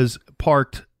Miata was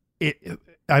parked.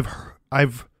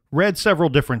 I've read several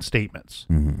different statements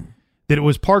that it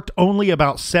was parked only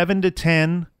about 7 to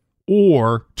 10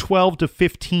 or 12 to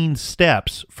 15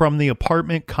 steps from the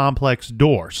apartment complex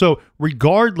door. So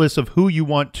regardless of who you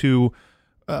want to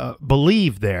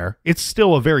believe there, it's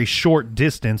still a very short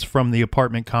distance from the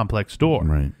apartment complex door.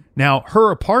 Right. Now,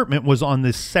 her apartment was on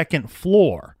the second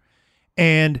floor,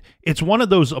 and it's one of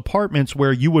those apartments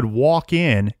where you would walk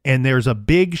in and there's a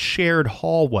big shared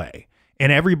hallway,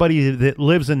 and everybody that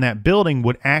lives in that building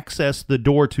would access the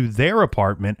door to their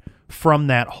apartment from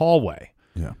that hallway.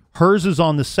 Yeah. Hers is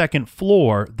on the second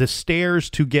floor. The stairs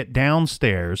to get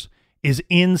downstairs is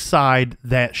inside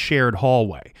that shared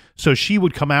hallway. So she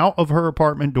would come out of her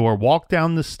apartment door, walk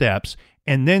down the steps,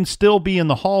 and then still be in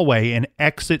the hallway and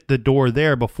exit the door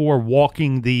there before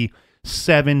walking the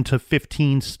 7 to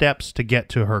 15 steps to get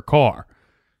to her car.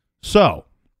 So,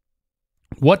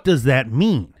 what does that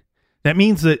mean? That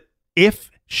means that if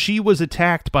she was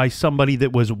attacked by somebody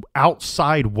that was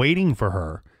outside waiting for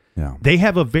her, they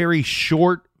have a very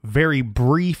short, very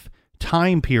brief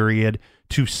time period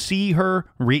to see her,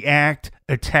 react,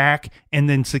 attack, and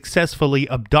then successfully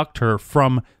abduct her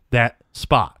from that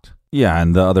spot. Yeah,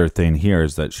 and the other thing here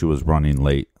is that she was running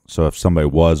late. So if somebody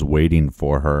was waiting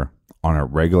for her on a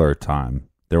regular time,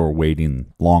 they were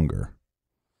waiting longer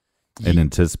in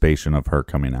anticipation of her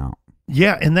coming out.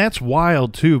 Yeah, and that's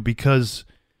wild too, because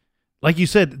like you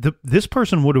said, this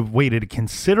person would have waited a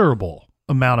considerable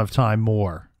amount of time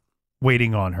more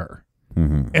waiting on her.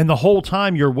 Mm-hmm. And the whole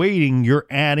time you're waiting, you're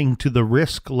adding to the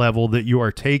risk level that you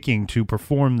are taking to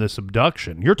perform this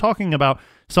abduction. You're talking about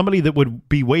somebody that would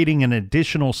be waiting an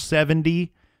additional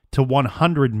 70 to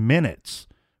 100 minutes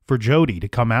for Jodi to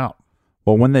come out.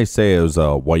 Well, when they say it was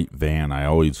a white van, I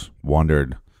always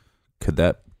wondered, could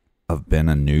that have been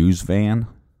a news van?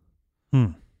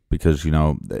 Because, you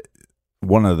know,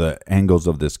 one of the angles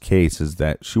of this case is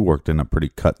that she worked in a pretty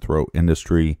cutthroat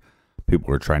industry. People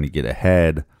were trying to get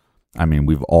ahead. I mean,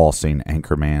 we've all seen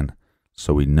Anchorman,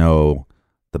 so we know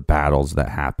the battles that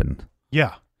happened.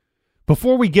 Yeah.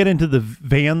 Before we get into the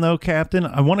van, though, Captain,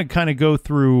 I want to kind of go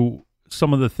through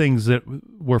some of the things that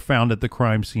were found at the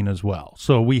crime scene as well.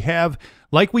 So we have,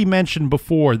 like we mentioned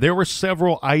before, there were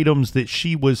several items that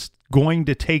she was going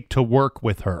to take to work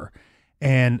with her.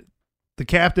 And the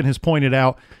captain has pointed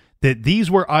out that these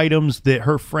were items that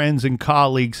her friends and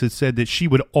colleagues had said that she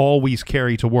would always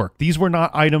carry to work. These were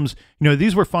not items, you know,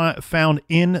 these were found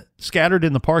scattered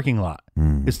in the parking lot.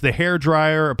 It's the hair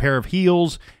dryer, a pair of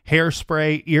heels,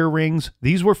 hairspray, earrings.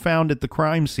 These were found at the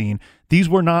crime scene. These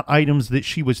were not items that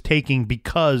she was taking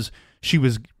because she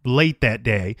was late that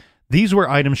day. These were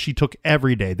items she took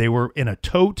every day. They were in a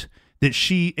tote that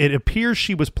it appears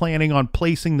she was planning on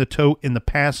placing the tote in the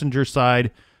passenger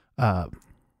side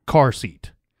car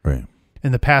seat. Right.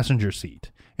 In the passenger seat.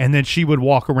 And then she would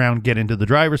walk around, get into the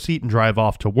driver's seat, and drive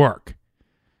off to work.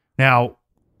 Now,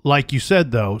 like you said,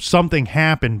 though, something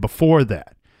happened before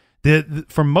that.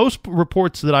 From most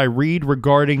reports that I read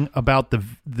regarding about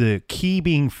the key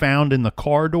being found in the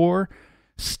car door,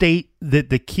 state that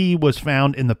the key was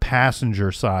found in the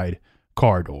passenger side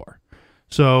car door.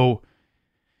 So,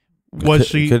 it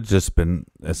could have just been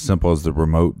as simple as the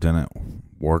remote didn't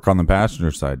work on the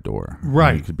passenger side door.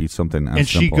 Right. It could be something as and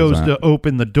she simple goes as that. to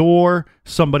open the door.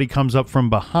 Somebody comes up from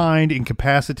behind,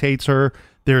 incapacitates her.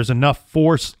 There's enough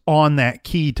force on that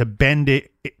key to bend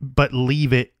it, but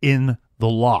leave it in the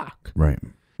lock. Right.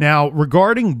 Now,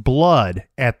 regarding blood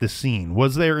at the scene,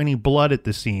 was there any blood at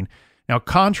the scene? Now,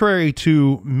 contrary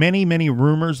to many, many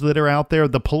rumors that are out there,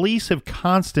 the police have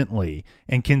constantly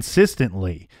and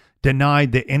consistently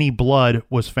denied that any blood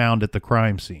was found at the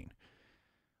crime scene.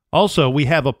 Also, we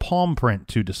have a palm print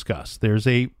to discuss. There's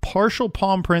a partial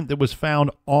palm print that was found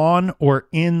on or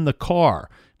in the car.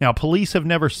 Now, police have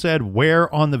never said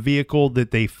where on the vehicle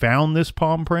that they found this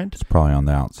palm print. It's probably on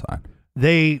the outside.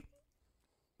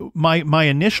 My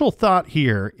initial thought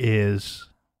here is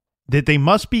that they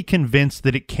must be convinced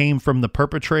that it came from the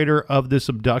perpetrator of this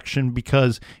abduction,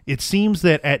 because it seems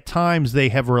that at times they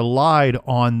have relied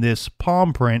on this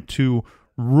palm print to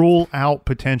rule out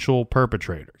potential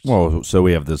perpetrators. Well, so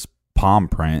we have this palm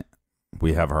print.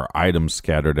 We have her items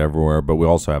scattered everywhere, but we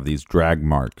also have these drag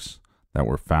marks that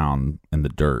were found in the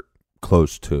dirt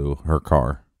close to her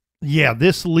car. Yeah,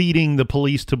 this leading the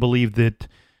police to believe that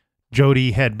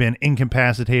Jodi had been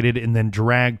incapacitated and then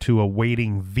dragged to a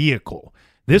waiting vehicle.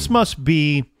 This must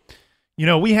be, you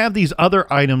know, we have these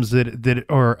other items that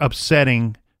are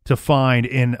upsetting to find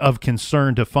and of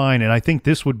concern to find, and I think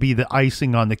this would be the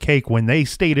icing on the cake when they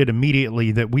stated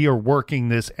immediately that we are working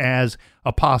this as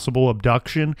a possible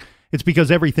abduction. It's because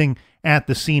everything at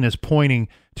the scene is pointing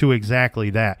to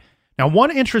exactly that. Now, one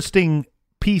interesting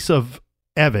piece of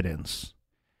evidence,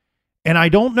 and I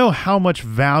don't know how much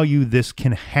value this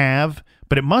can have,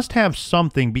 but it must have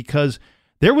something, because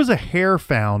there was a hair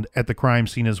found at the crime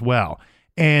scene as well.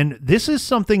 And this is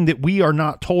something that we are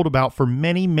not told about for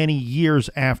many, many years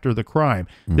after the crime.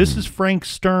 This is Frank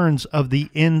Stearns of the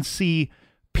MCPD.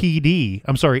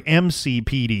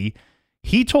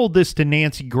 He told this to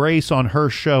Nancy Grace on her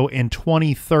show in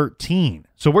 2013.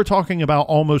 So we're talking about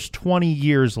almost 20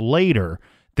 years later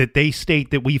that they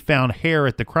state that we found hair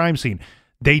at the crime scene.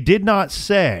 They did not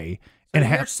say... So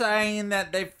you're saying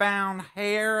that they found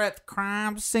hair at the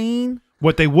crime scene?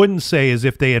 What they wouldn't say is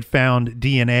if they had found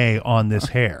DNA on this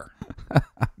hair.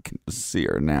 I can see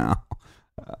her now.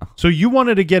 So you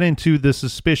wanted to get into the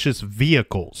suspicious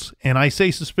vehicles. And I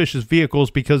say suspicious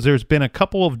vehicles because there's been a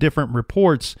couple of different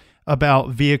reports about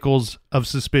vehicles of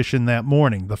suspicion that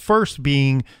morning. The first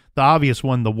being the obvious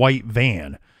one, the white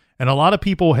van. And a lot of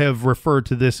people have referred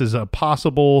to this as a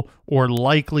possible or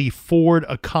likely Ford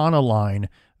Econoline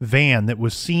van that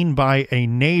was seen by a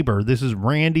neighbor. This is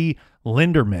Randy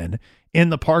Linderman in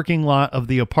the parking lot of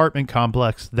the apartment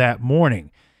complex that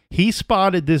morning. He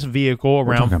spotted this vehicle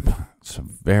around... It's a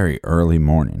very early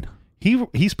morning.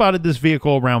 He spotted this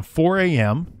vehicle around 4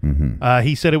 a.m. Mm-hmm.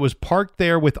 He said it was parked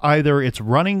there with either its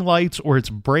running lights or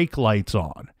its brake lights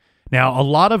on. Now, a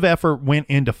lot of effort went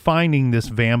into finding this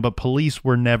van, but police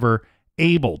were never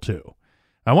able to.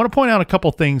 I want to point out a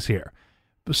couple things here.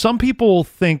 Some people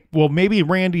think, well, maybe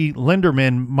Randy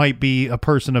Linderman might be a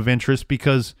person of interest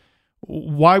because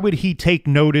why would he take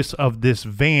notice of this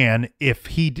van if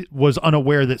he was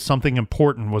unaware that something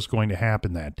important was going to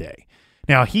happen that day?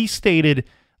 Now, he stated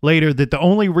later that the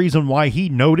only reason why he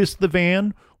noticed the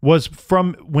van was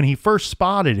from when he first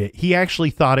spotted it, he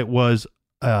actually thought it was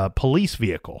a police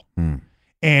vehicle.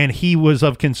 And he was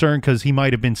of concern because he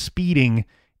might have been speeding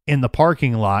in the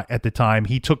parking lot at the time.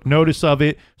 He took notice of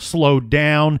it, slowed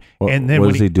down, and then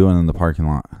what is he doing in the parking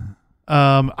lot?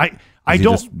 I Is he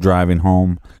don't just driving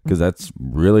home because that's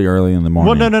really early in the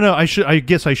morning. Well, no. I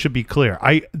guess I should be clear.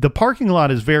 The parking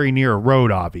lot is very near a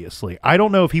road. Obviously, I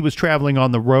don't know if he was traveling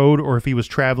on the road or if he was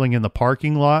traveling in the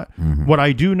parking lot. Mm-hmm. What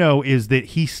I do know is that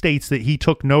he states that he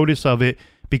took notice of it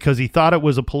because he thought it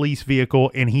was a police vehicle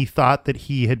and he thought that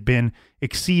he had been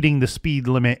exceeding the speed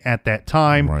limit at that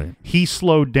time. Right. He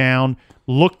slowed down,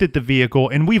 looked at the vehicle,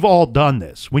 and we've all done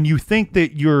this. When you think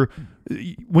that you're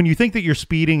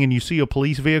speeding and you see a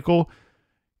police vehicle,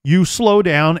 you slow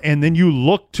down and then you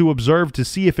look to observe to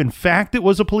see if in fact it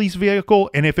was a police vehicle,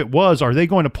 and if it was, are they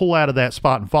going to pull out of that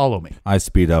spot and follow me? I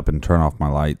speed up and turn off my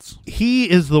lights. He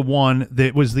is the one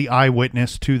that was the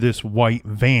eyewitness to this white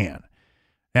van.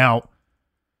 Now,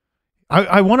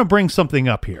 I want to bring something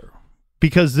up here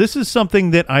because this is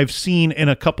something that I've seen in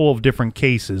a couple of different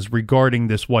cases regarding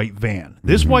this white van.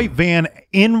 This white van,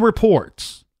 in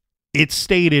reports, it's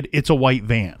stated it's a white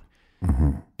van.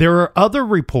 Mm-hmm. There are other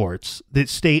reports that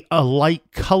state a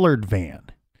light-colored van,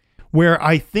 where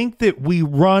I think that we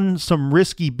run some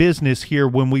risky business here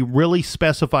when we really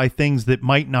specify things that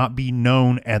might not be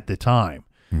known at the time.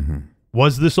 Mm-hmm.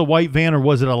 Was this a white van or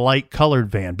was it a light-colored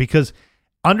van? Because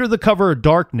under the cover of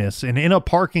darkness and in a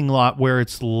parking lot where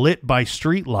it's lit by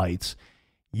street lights,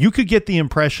 you could get the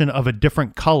impression of a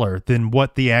different color than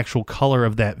what the actual color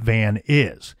of that van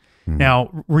is.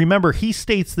 Now, remember, he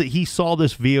states that he saw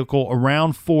this vehicle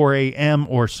around 4 a.m.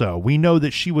 or so. We know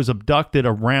that she was abducted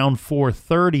around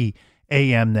 4:30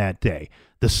 a.m. that day.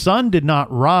 The sun did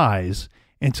not rise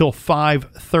until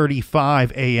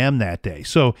 5:35 a.m. that day.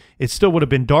 So it still would have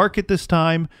been dark at this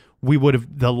time.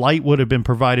 The light would have been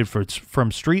provided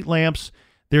from street lamps.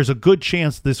 There's a good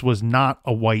chance this was not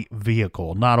a white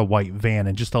vehicle, not a white van,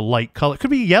 and just a light color. It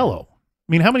could be yellow.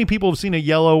 I mean, how many people have seen a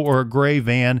yellow or a gray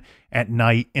van at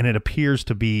night and it appears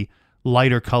to be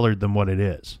lighter colored than what it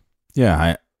is?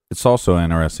 Yeah, it's also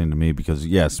interesting to me because,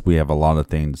 yes, we have a lot of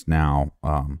things now.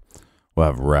 We'll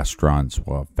have restaurants,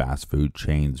 we'll have fast food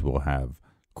chains, we'll have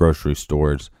grocery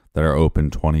stores that are open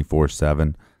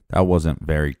 24/7. That wasn't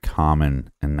very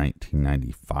common in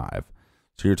 1995.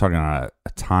 So you're talking about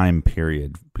a time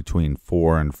period between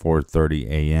 4 and 4:30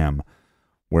 a.m.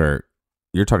 where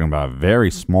you're talking about a very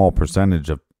small percentage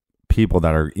of people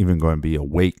that are even going to be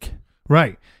awake.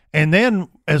 Right. And then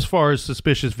as far as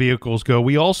suspicious vehicles go,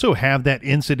 we also have that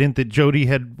incident that Jody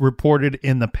had reported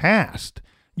in the past,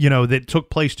 that took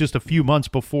place just a few months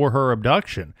before her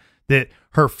abduction, that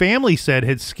her family said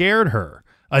had scared her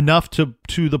enough to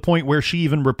the point where she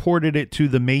even reported it to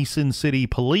the Mason City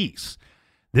police.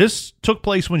 This took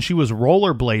place when she was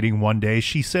rollerblading one day.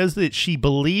 She says that she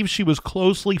believes she was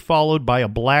closely followed by a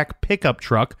black pickup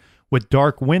truck with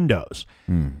dark windows.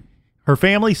 Her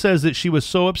family says that she was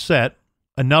so upset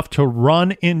enough to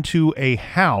run into a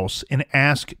house and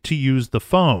ask to use the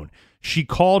phone. She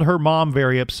called her mom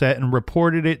very upset and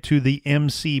reported it to the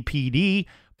MCPD.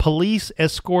 Police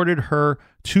escorted her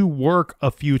to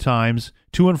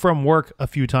and from work a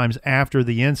few times after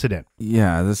the incident.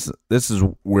 Yeah, this is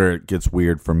where it gets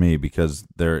weird for me because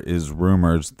there is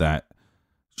rumors that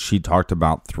she talked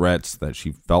about threats, that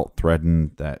she felt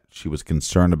threatened, that she was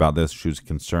concerned about this. She was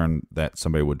concerned that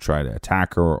somebody would try to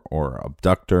attack her or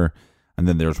abduct her. And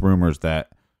then there's rumors that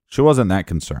she wasn't that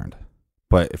concerned.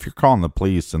 But if you're calling the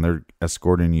police and they're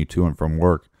escorting you to and from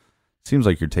work, it seems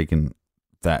like you're taking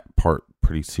that part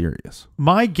pretty serious.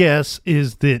 My guess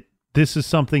is that this is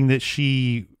something that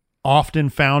she often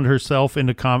found herself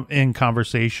in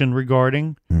conversation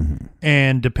regarding. Mm-hmm.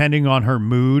 And depending on her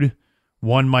mood,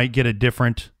 one might get a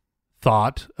different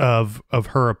thought of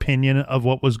her opinion of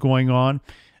what was going on.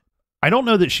 I don't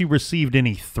know that she received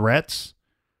any threats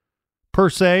per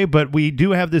se, but we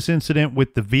do have this incident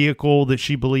with the vehicle that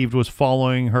she believed was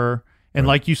following her. And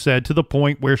like you said, to the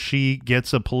point where she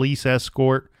gets a police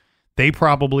escort. They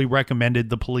probably recommended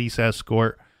the police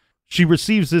escort. She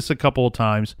receives this a couple of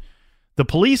times. The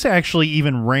police actually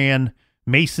even ran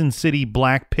Mason City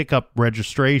black pickup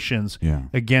registrations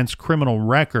against criminal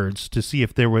records to see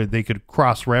if they could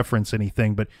cross-reference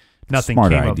anything, but nothing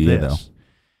Smart came idea, of this. though.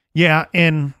 Yeah,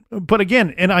 but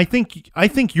again, I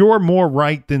think you're more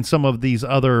right than some of these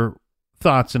other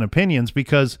thoughts and opinions,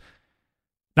 because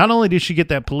not only did she get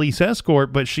that police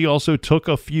escort, but she also took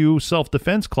a few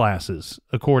self-defense classes,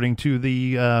 according to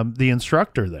the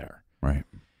instructor there. Right.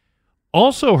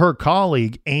 Also, her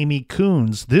colleague, Amy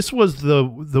Coons, this was the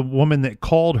woman that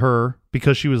called her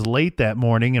because she was late that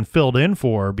morning and filled in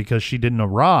for her because she didn't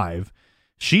arrive.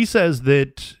 She says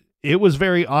that it was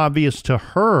very obvious to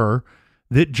her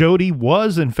that Jody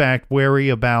was, in fact, wary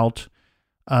about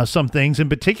some things. In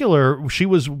particular, she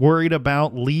was worried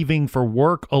about leaving for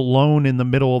work alone in the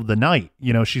middle of the night.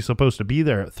 You know, she's supposed to be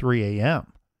there at 3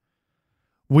 a.m.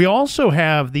 We also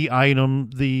have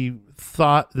the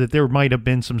thought that there might have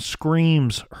been some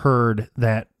screams heard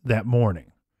that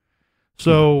morning.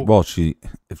 So, well,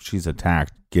 if she's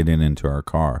attacked getting into her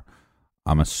car,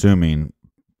 I'm assuming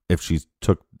if she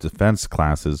took defense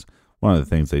classes, one of the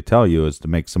things they tell you is to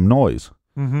make some noise,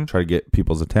 try to get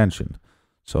people's attention.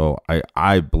 So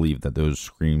I believe that those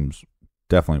screams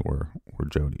definitely were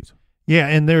Jody's. Yeah,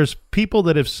 and there's people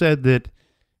that have said that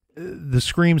the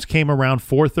screams came around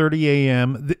 4:30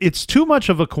 a.m. It's too much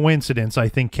of a coincidence, I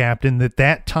think, Captain,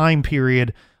 that time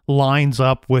period lines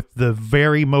up with the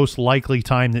very most likely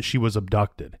time that she was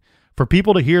abducted. For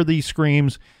people to hear these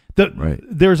screams,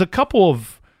 there's a couple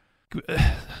of...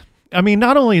 I mean,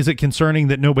 not only is it concerning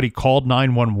that nobody called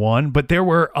 911, but there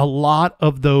were a lot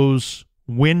of those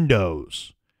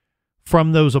windows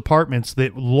from those apartments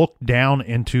that looked down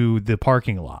into the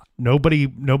parking lot. Nobody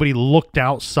looked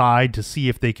outside to see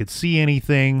if they could see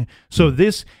anything. So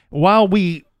this, while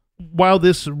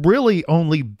this really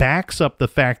only backs up the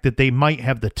fact that they might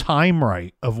have the time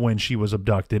right of when she was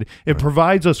abducted, it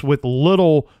provides us with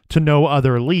little to no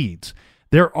other leads.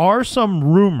 There are some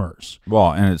rumors.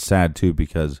 Well, and it's sad too,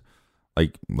 because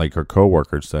like her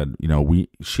coworker said,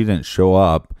 she didn't show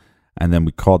up. And then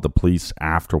we called the police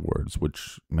afterwards,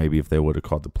 which maybe if they would have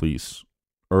called the police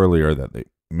earlier,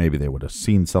 maybe they would have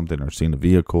seen something or seen a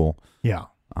vehicle. Yeah.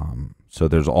 So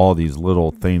there's all these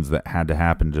little things that had to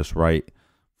happen just right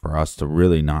for us to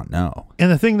really not know.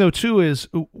 And the thing, though, too, is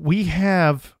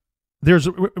there's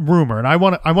a rumor, and I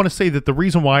want to say that the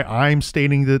reason why I'm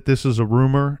stating that this is a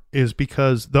rumor is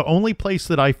because the only place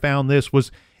that I found this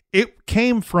was it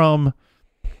came from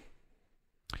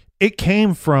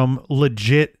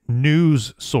legit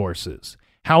news sources.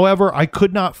 However, I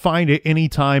could not find at any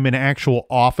time an actual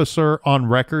officer on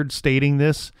record stating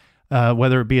this,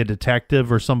 whether it be a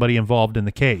detective or somebody involved in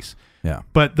the case. Yeah.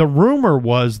 But the rumor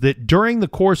was that during the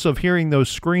course of hearing those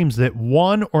screams, that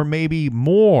one or maybe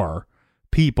more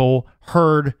people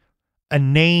heard a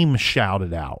name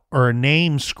shouted out or a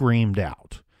name screamed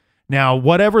out. Now,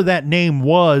 whatever that name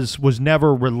was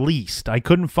never released. I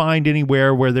couldn't find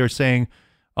anywhere where they're saying,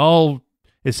 oh,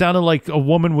 it sounded like a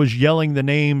woman was yelling the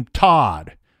name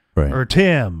Todd or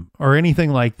Tim or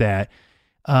anything like that.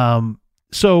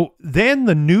 So then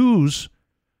the news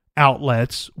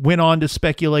outlets went on to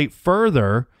speculate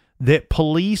further that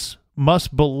police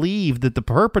must believe that the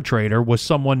perpetrator was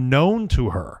someone known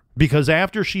to her, because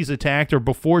after she's attacked or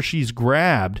before she's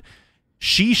grabbed,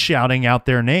 she's shouting out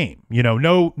their name.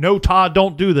 No, Todd,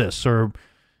 don't do this, or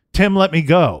Tim, let me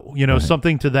go.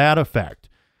 Something to that effect.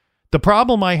 The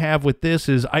problem I have with this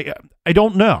is I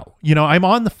don't know. I'm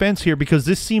on the fence here, because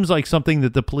this seems like something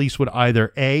that the police would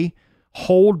either A,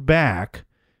 hold back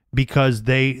because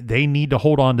they need to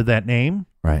hold on to that name.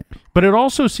 Right. But it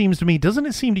also seems to me, doesn't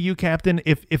it seem to you, Captain,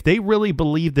 if they really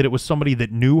believed that it was somebody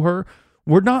that knew her,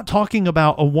 we're not talking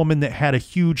about a woman that had a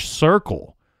huge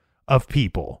circle of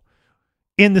people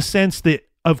in the sense that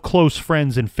of close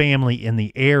friends and family in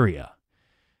the area.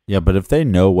 Yeah, but if they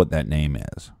know what that name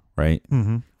is, right?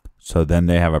 Mm-hmm. So then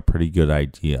they have a pretty good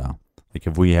idea. Like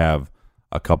if we have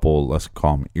a couple, let's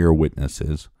call them ear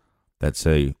witnesses, that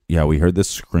say, yeah, we heard this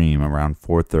scream around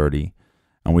 4:30,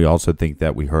 and we also think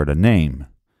that we heard a name.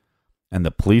 And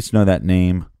the police know that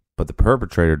name, but the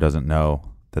perpetrator doesn't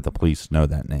know that the police know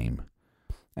that name.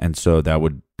 And so that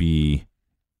would be,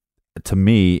 to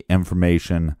me,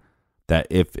 information that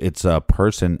if it's a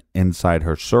person inside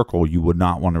her circle, you would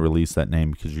not want to release that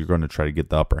name because you're going to try to get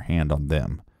the upper hand on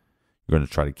them. You're going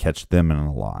to try to catch them in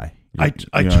a lie. You know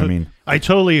what I mean? I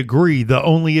totally agree. The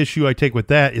only issue I take with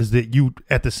that is that you,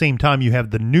 at the same time, you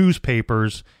have the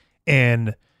newspapers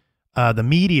and the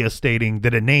media stating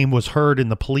that a name was heard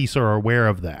and the police are aware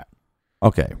of that.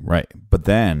 Okay, right. But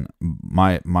then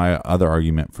my other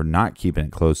argument for not keeping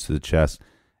it close to the chest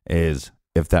is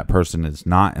if that person is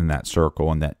not in that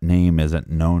circle and that name isn't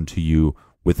known to you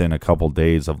within a couple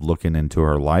days of looking into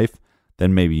her life,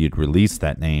 then maybe you'd release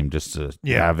that name just to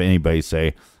have anybody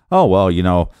say, oh, well, you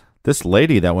know, this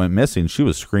lady that went missing, she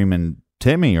was screaming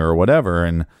Timmy or whatever,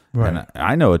 and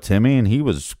I know a Timmy, and he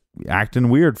was acting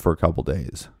weird for a couple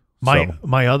days.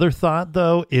 My other thought,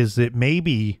 though, is that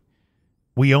maybe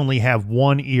we only have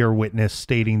one ear witness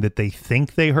stating that they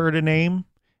think they heard a name,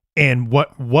 and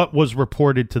what was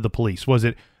reported to the police. Was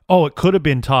it, oh, it could have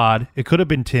been Todd, it could have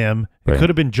been Tim, it could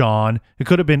have been John, it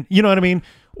could have been, you know what I mean?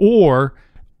 Or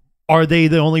are they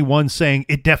the only ones saying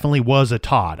it definitely was a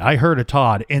Todd? I heard a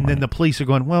Todd, and then the police are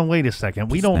going, well, wait a second.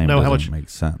 We don't know how much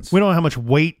makes sense. We don't know how much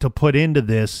weight to put into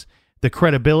this, the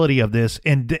credibility of this,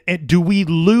 and do we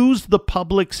lose the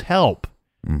public's help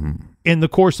in the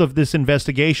course of this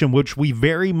investigation, which we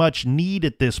very much need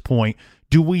at this point?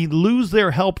 Do we lose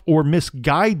their help or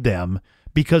misguide them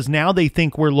because now they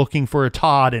think we're looking for a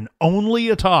Todd and only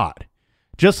a Todd?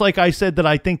 Just like I said that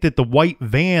I think that the white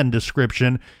van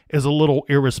description is a little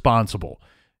irresponsible.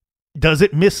 Does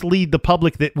it mislead the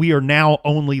public that we are now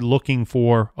only looking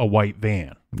for a white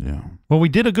van? Yeah. Well, we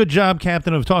did a good job,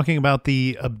 Captain, of talking about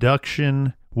the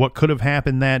abduction, what could have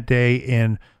happened that day,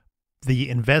 and the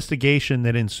investigation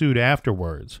that ensued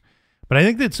afterwards. But I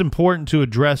think that's important to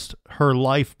address her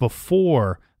life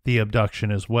before the abduction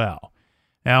as well.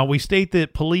 Now, we state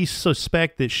that police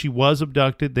suspect that she was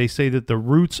abducted. They say that the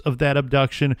roots of that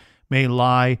abduction may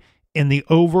lie in the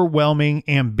overwhelming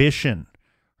ambition,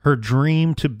 her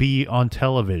dream to be on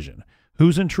television.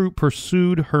 Huisentruit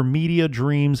pursued her media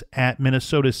dreams at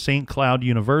Minnesota's St. Cloud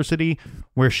University,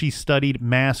 where she studied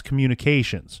mass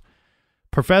communications.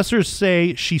 Professors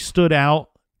say she stood out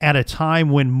at a time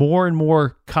when more and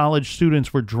more college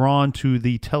students were drawn to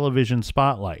the television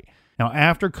spotlight. Now,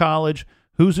 after college,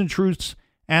 Huizentrut's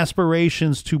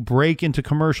aspirations to break into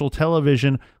commercial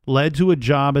television led to a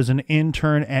job as an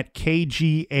intern at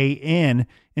KGAN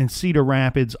in Cedar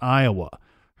Rapids, Iowa.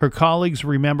 Her colleagues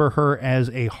remember her as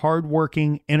a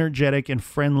hardworking, energetic, and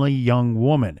friendly young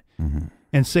woman,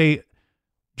 and say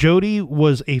Jody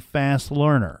was a fast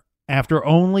learner. After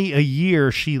only a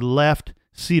year, she left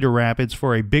Cedar Rapids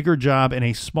for a bigger job in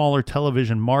a smaller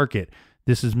television market.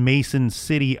 This is Mason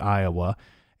City, Iowa,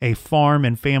 a farm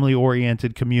and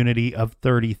family-oriented community of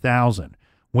 30,000.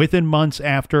 Within months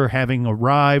after having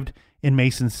arrived in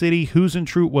Mason City,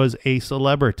 Huizentrut was a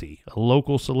celebrity, a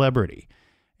local celebrity,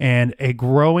 and a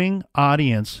growing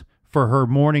audience for her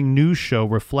morning news show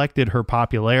reflected her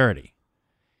popularity.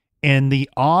 In the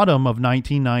autumn of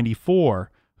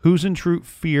 1994, Huizentrut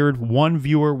feared one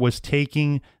viewer was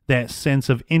taking that sense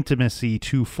of intimacy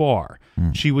too far.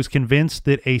 She was convinced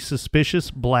that a suspicious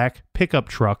black pickup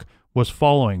truck was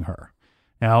following her.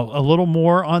 Now, a little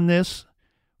more on this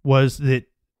was that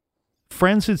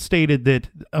friends had stated that,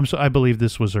 I believe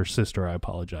this was her sister, I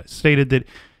apologize, stated that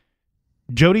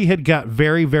Jody had got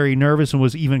very, very nervous and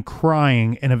was even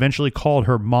crying and eventually called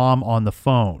her mom on the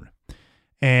phone.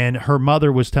 And her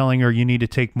mother was telling her, you need to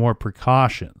take more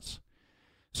precautions.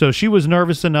 So she was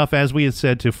nervous enough, as we had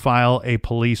said, to file a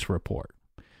police report.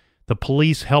 The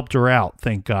police helped her out,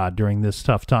 thank God, during this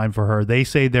tough time for her. They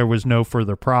say there was no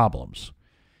further problems.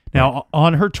 Now,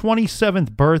 on her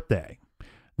 27th birthday,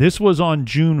 this was on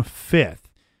June 5th.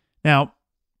 Now,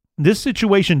 this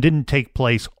situation didn't take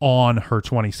place on her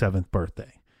 27th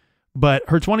birthday, but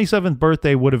her 27th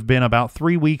birthday would have been about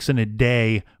 3 weeks and a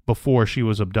day before she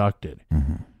was abducted.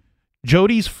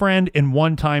 Jody's friend and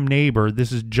one-time neighbor,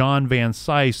 this is John Van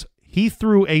Cise, he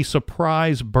threw a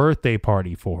surprise birthday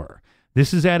party for her.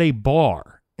 This is at a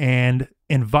bar, and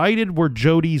invited were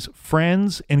Jody's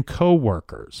friends and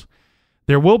co-workers.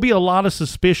 There will be a lot of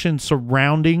suspicion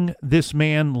surrounding this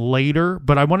man later,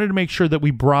 but I wanted to make sure that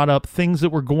we brought up things that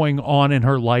were going on in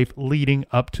her life leading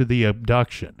up to the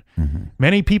abduction.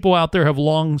 Many people out there have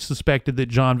long suspected that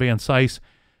John Van Cise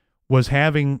was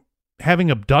having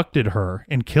abducted her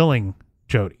and killing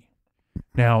Jody.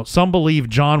 Now, some believe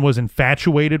John was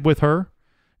infatuated with her.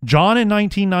 John in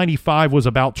 1995 was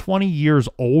about 20 years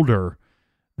older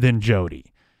than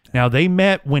Jody. Now, they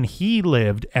met when he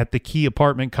lived at the Key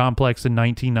apartment complex in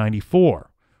 1994.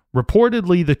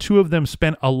 Reportedly, the two of them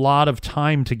spent a lot of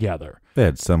time together. They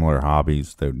had similar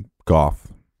hobbies. They would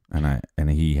golf, and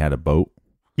he had a boat.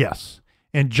 Yes.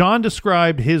 And John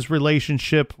described his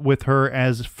relationship with her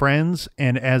as friends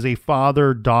and as a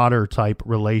father-daughter type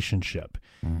relationship.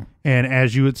 Mm-hmm. And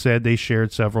as you had said, they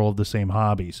shared several of the same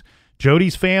hobbies.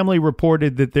 Jody's family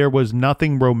reported that there was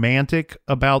nothing romantic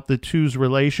about the two's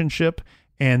relationship,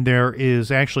 and there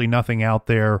is actually nothing out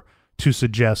there to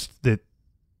suggest that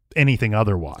anything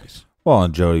otherwise. Well,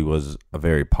 and Jody was a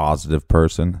very positive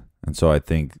person, and so I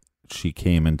think she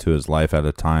came into his life at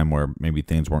a time where maybe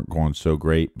things weren't going so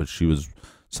great, but she was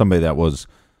somebody that was,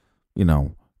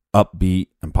 upbeat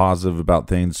and positive about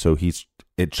things, so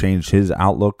it changed his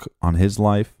outlook on his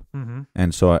life,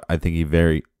 and so I think he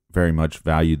very, very much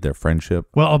valued their friendship.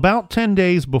 Well, about 10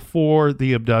 days before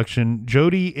the abduction,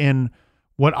 Jody and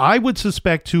what I would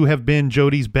suspect to have been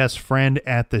Jody's best friend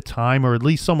at the time, or at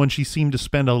least someone she seemed to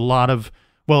spend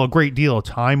a great deal of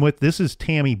time with. This is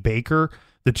Tammy Baker.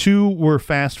 The two were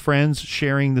fast friends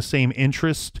sharing the same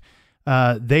interest.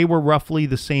 They were roughly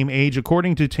the same age.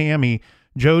 According to Tammy,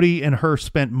 Jody and her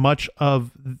spent much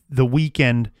of the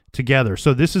weekend together.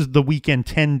 So this is the weekend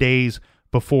 10 days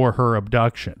before her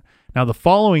abduction. Now, the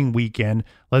following weekend,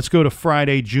 let's go to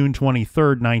Friday, June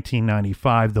 23rd,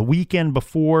 1995, the weekend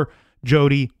before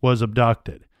Jody was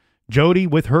abducted. Jody,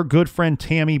 with her good friend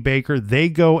Tammy Baker, they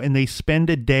go and they spend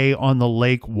a day on the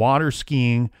lake water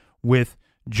skiing with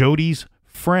Jody's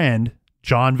friend,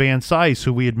 John Van Cise,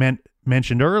 who we had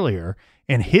mentioned earlier,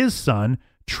 and his son,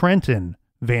 Trenton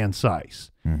Van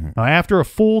Cise. Mm-hmm. Now, after a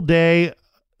full day,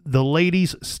 the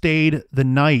ladies stayed the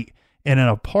night in an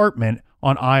apartment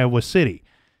in Iowa City.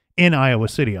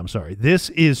 This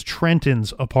is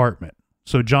Trenton's apartment.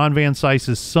 So John Van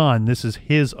Cise's son, this is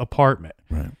his apartment.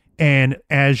 Right. And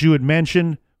as you had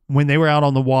mentioned, when they were out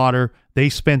on the water, they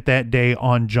spent that day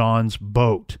on John's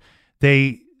boat.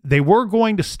 They were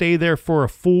going to stay there for a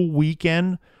full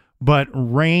weekend, but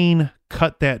rain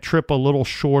cut that trip a little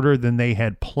shorter than they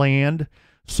had planned,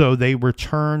 so they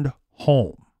returned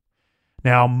home.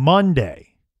 Now,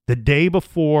 Monday, the day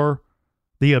before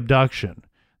the abduction,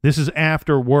 this is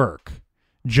after work,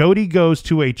 Jody goes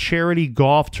to a charity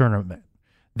golf tournament.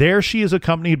 There she is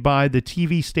accompanied by the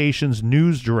TV station's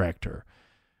news director.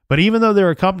 But even though they're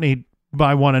accompanied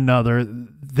by one another,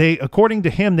 according to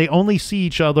him, they only see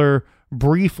each other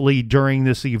briefly during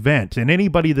this event. And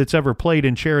anybody that's ever played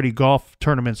in charity golf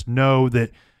tournaments know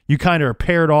that you kind of are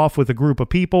paired off with a group of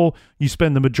people. You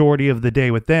spend the majority of the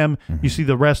day with them. Mm-hmm. You see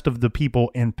the rest of the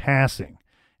people in passing.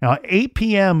 Now, at 8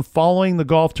 p.m. following the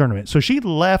golf tournament, so she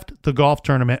left the golf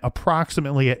tournament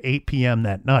approximately at 8 p.m.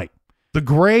 that night. The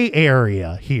gray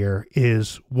area here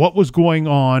is what was going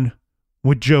on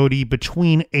with Jody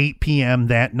between 8 p.m.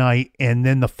 that night and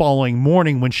then the following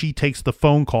morning when she takes the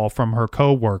phone call from her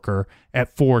coworker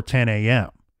at 4:10 a.m.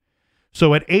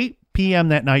 So at 8 p.m.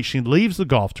 that night, she leaves the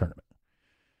golf tournament.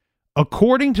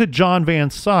 According to John Van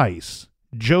Cise,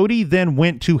 Jody then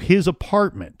went to his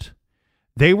apartment.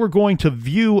 They were going to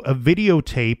view a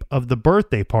videotape of the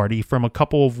birthday party from a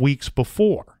couple of weeks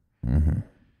before. Mm-hmm.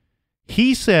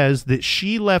 He says that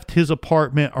she left his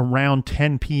apartment around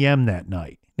 10 p.m. that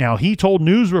night. Now, he told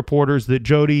news reporters that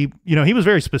Jody, he was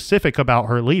very specific about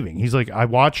her leaving. He's like, I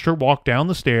watched her walk down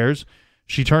the stairs.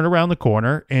 She turned around the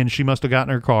corner, and she must have gotten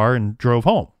in her car and drove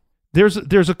home. There's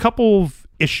a couple of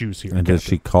issues here. And does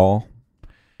she call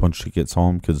when she gets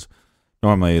home? Because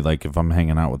normally, like if I'm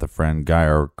hanging out with a friend, guy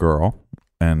or girl,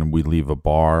 and we leave a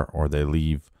bar or they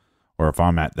leave, or if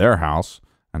I'm at their house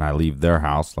and I leave their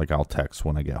house, like I'll text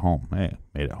when I get home, hey,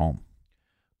 made it home.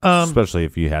 Especially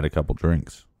if you had a couple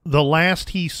drinks. The last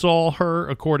he saw her,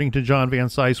 according to John Van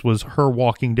Cise, was her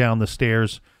walking down the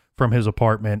stairs from his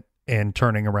apartment and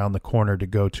turning around the corner to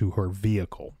go to her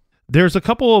vehicle. There's a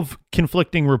couple of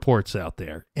conflicting reports out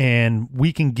there, and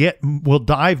we'll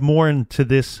dive more into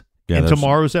this in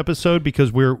tomorrow's episode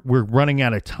because we're running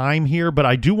out of time here. But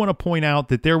I do want to point out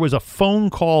that there was a phone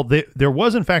call there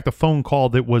was in fact a phone call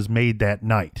that was made that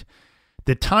night.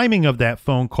 The timing of that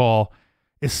phone call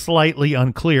is slightly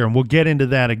unclear, and we'll get into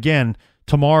that again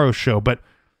tomorrow's show. But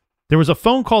there was a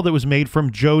phone call that was made from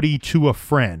Jody to a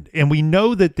friend, and we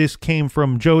know that this came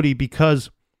from Jody because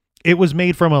it was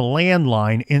made from a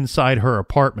landline inside her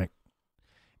apartment.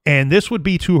 And this would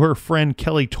be to her friend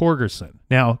Kelly Torgerson.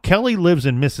 Now, Kelly lives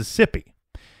in Mississippi.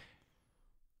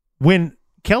 When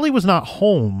Kelly was not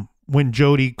home when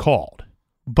Jody called,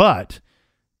 but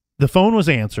the phone was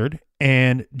answered,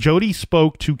 and Jody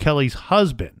spoke to Kelly's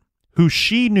husband, who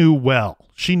she knew well.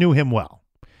 She knew him well.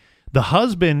 The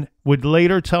husband would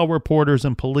later tell reporters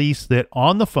and police that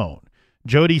on the phone,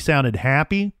 Jody sounded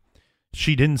happy.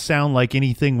 She didn't sound like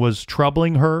anything was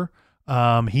troubling her.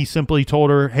 He simply told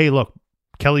her, hey, look,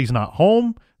 Kelly's not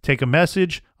home. Take a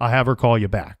message. I'll have her call you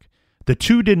back. The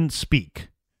two didn't speak.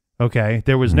 Okay.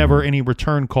 There was never any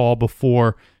return call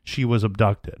before she was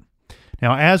abducted.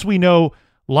 Now, as we know,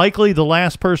 likely the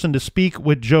last person to speak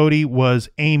with Jodi was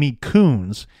Amy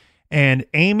Coons. And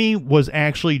Amy was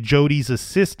actually Jodi's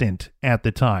assistant at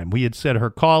the time. We had said her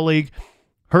colleague.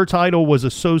 Her title was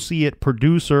associate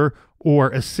producer or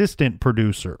assistant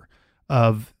producer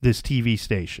of this TV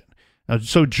station.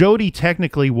 So Jodi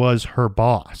technically was her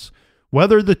boss.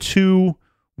 Whether the two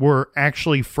were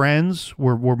actually friends,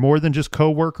 were more than just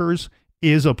co-workers,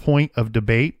 is a point of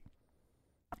debate.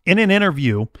 In an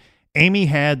interview, Amy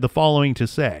had the following to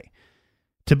say: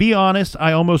 to be honest,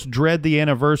 I almost dread the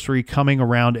anniversary coming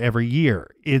around every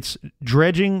year. It's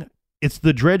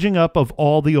the dredging up of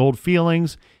all the old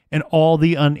feelings and all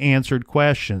the unanswered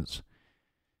questions.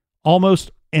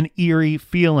 Almost an eerie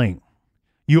feeling.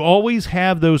 You always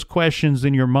have those questions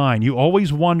in your mind. You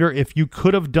always wonder if you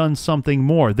could have done something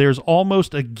more. There's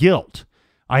almost a guilt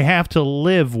I have to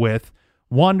live with,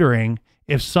 wondering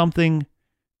if something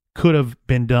could have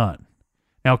been done.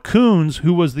 Now, Coons,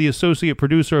 who was the associate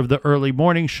producer of the early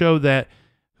morning show that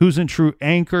Who's in True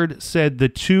anchored, said the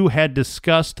two had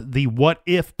discussed the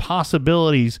what-if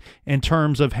possibilities in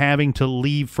terms of having to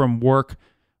leave from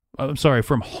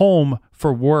home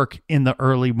for work in the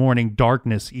early morning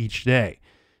darkness each day.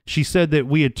 She said that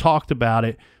we had talked about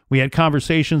it. We had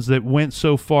conversations that went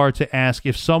so far to ask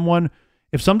if something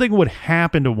would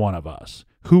happen to one of us,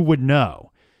 who would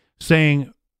know?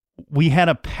 Saying we had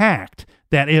a pact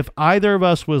that if either of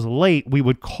us was late, we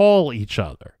would call each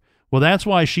other. Well, that's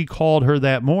why she called her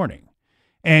that morning.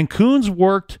 And Coons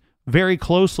worked very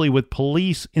closely with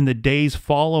police in the days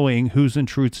following Who's in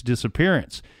Truth's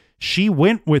disappearance. She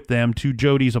went with them to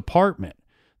Jodi's apartment.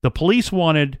 The police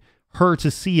wanted her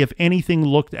to see if anything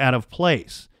looked out of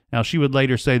place. Now, she would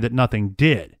later say that nothing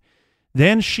did.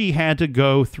 Then she had to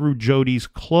go through Jodi's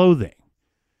clothing.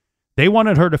 They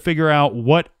wanted her to figure out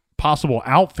what possible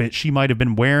outfit she might have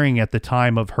been wearing at the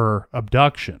time of her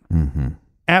abduction. Mm-hmm.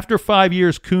 After 5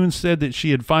 years, Coons said that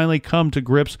she had finally come to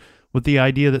grips with the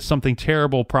idea that something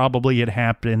terrible probably had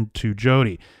happened to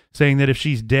Jodi, saying that if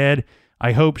she's dead,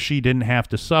 I hope she didn't have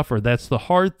to suffer. That's the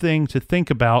hard thing to think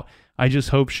about. I just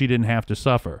hope she didn't have to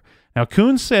suffer. Now,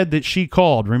 Coons said that she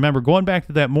called. Remember, going back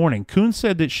to that morning, Coons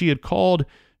said that she had called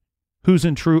Who's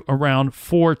in True around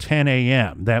 4:10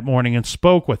 a.m. that morning and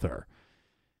spoke with her.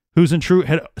 Who's in True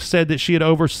had said that she had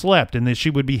overslept and that she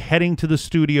would be heading to the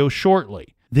studio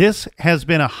shortly. This has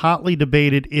been a hotly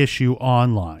debated issue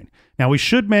online. Now, we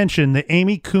should mention that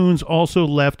Amy Coons also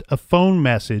left a phone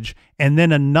message and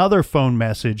then another phone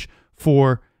message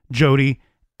for Jodi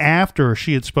after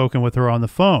she had spoken with her on the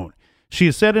phone. She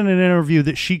has said in an interview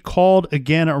that she called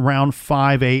again around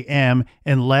 5 a.m.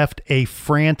 and left a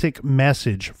frantic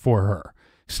message for her,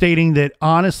 stating that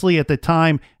honestly at the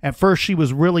time, at first she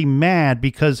was really mad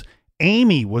because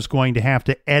Amy was going to have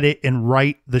to edit and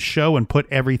write the show and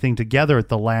put everything together at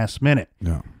the last minute.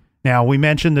 Yeah. Now, we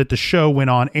mentioned that the show went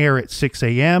on air at 6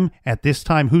 a.m. At this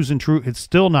time, Who's in True had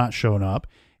still not shown up.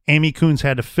 Amy Coons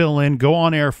had to fill in, go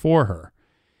on air for her.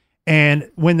 And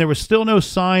when there was still no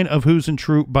sign of Who's in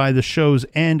True by the show's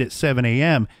end at 7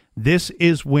 a.m., this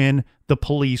is when the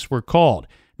police were called.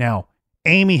 Now,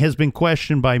 Amy has been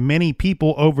questioned by many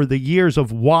people over the years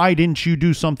of why didn't you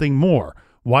do something more?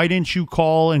 Why didn't you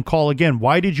call and call again?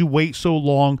 Why did you wait so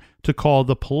long to call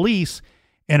the police?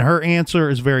 And her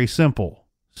answer is very simple,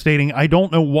 stating, I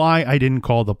don't know why I didn't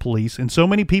call the police. And so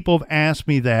many people have asked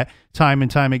me that time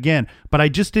and time again, but I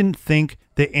just didn't think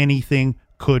that anything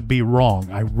could be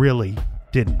wrong. I really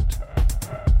didn't.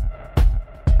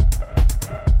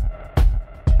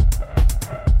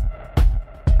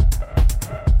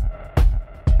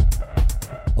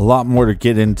 A lot more to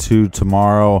get into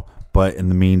tomorrow, but in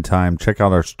the meantime, check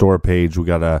out our store page. We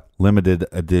got a limited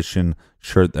edition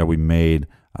shirt that we made.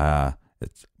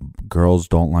 It's Girls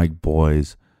Don't Like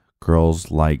Boys, Girls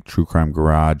Like True Crime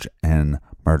Garage, and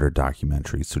Murder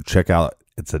Documentaries. So check out,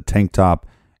 it's a tank top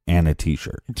and a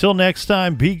t-shirt. Until next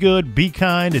time, be good, be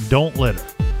kind, and don't litter.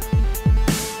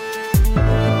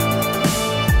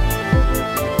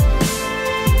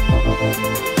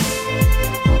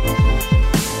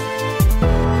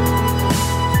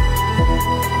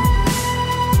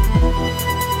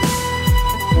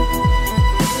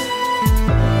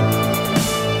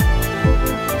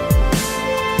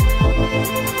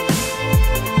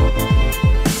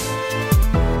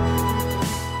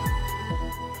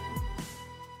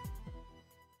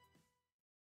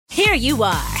 Here you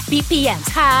are, BPMs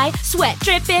high, sweat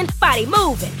dripping, body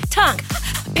moving, tongue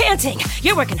Panting!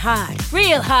 You're working hard,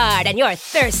 real hard, and you're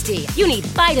thirsty. You need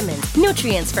vitamins,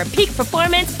 nutrients for peak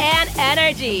performance and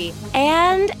energy.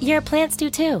 And your plants do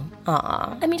too.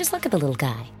 Aw, I mean, just look at the little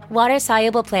guy.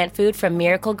 Water-soluble plant food from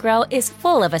Miracle Grow is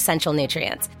full of essential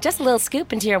nutrients. Just a little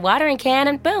scoop into your watering can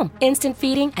and boom, instant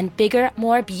feeding and bigger,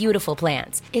 more beautiful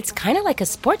plants. It's kind of like a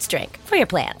sports drink for your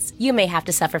plants. You may have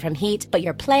to suffer from heat, but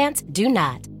your plants do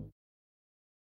not.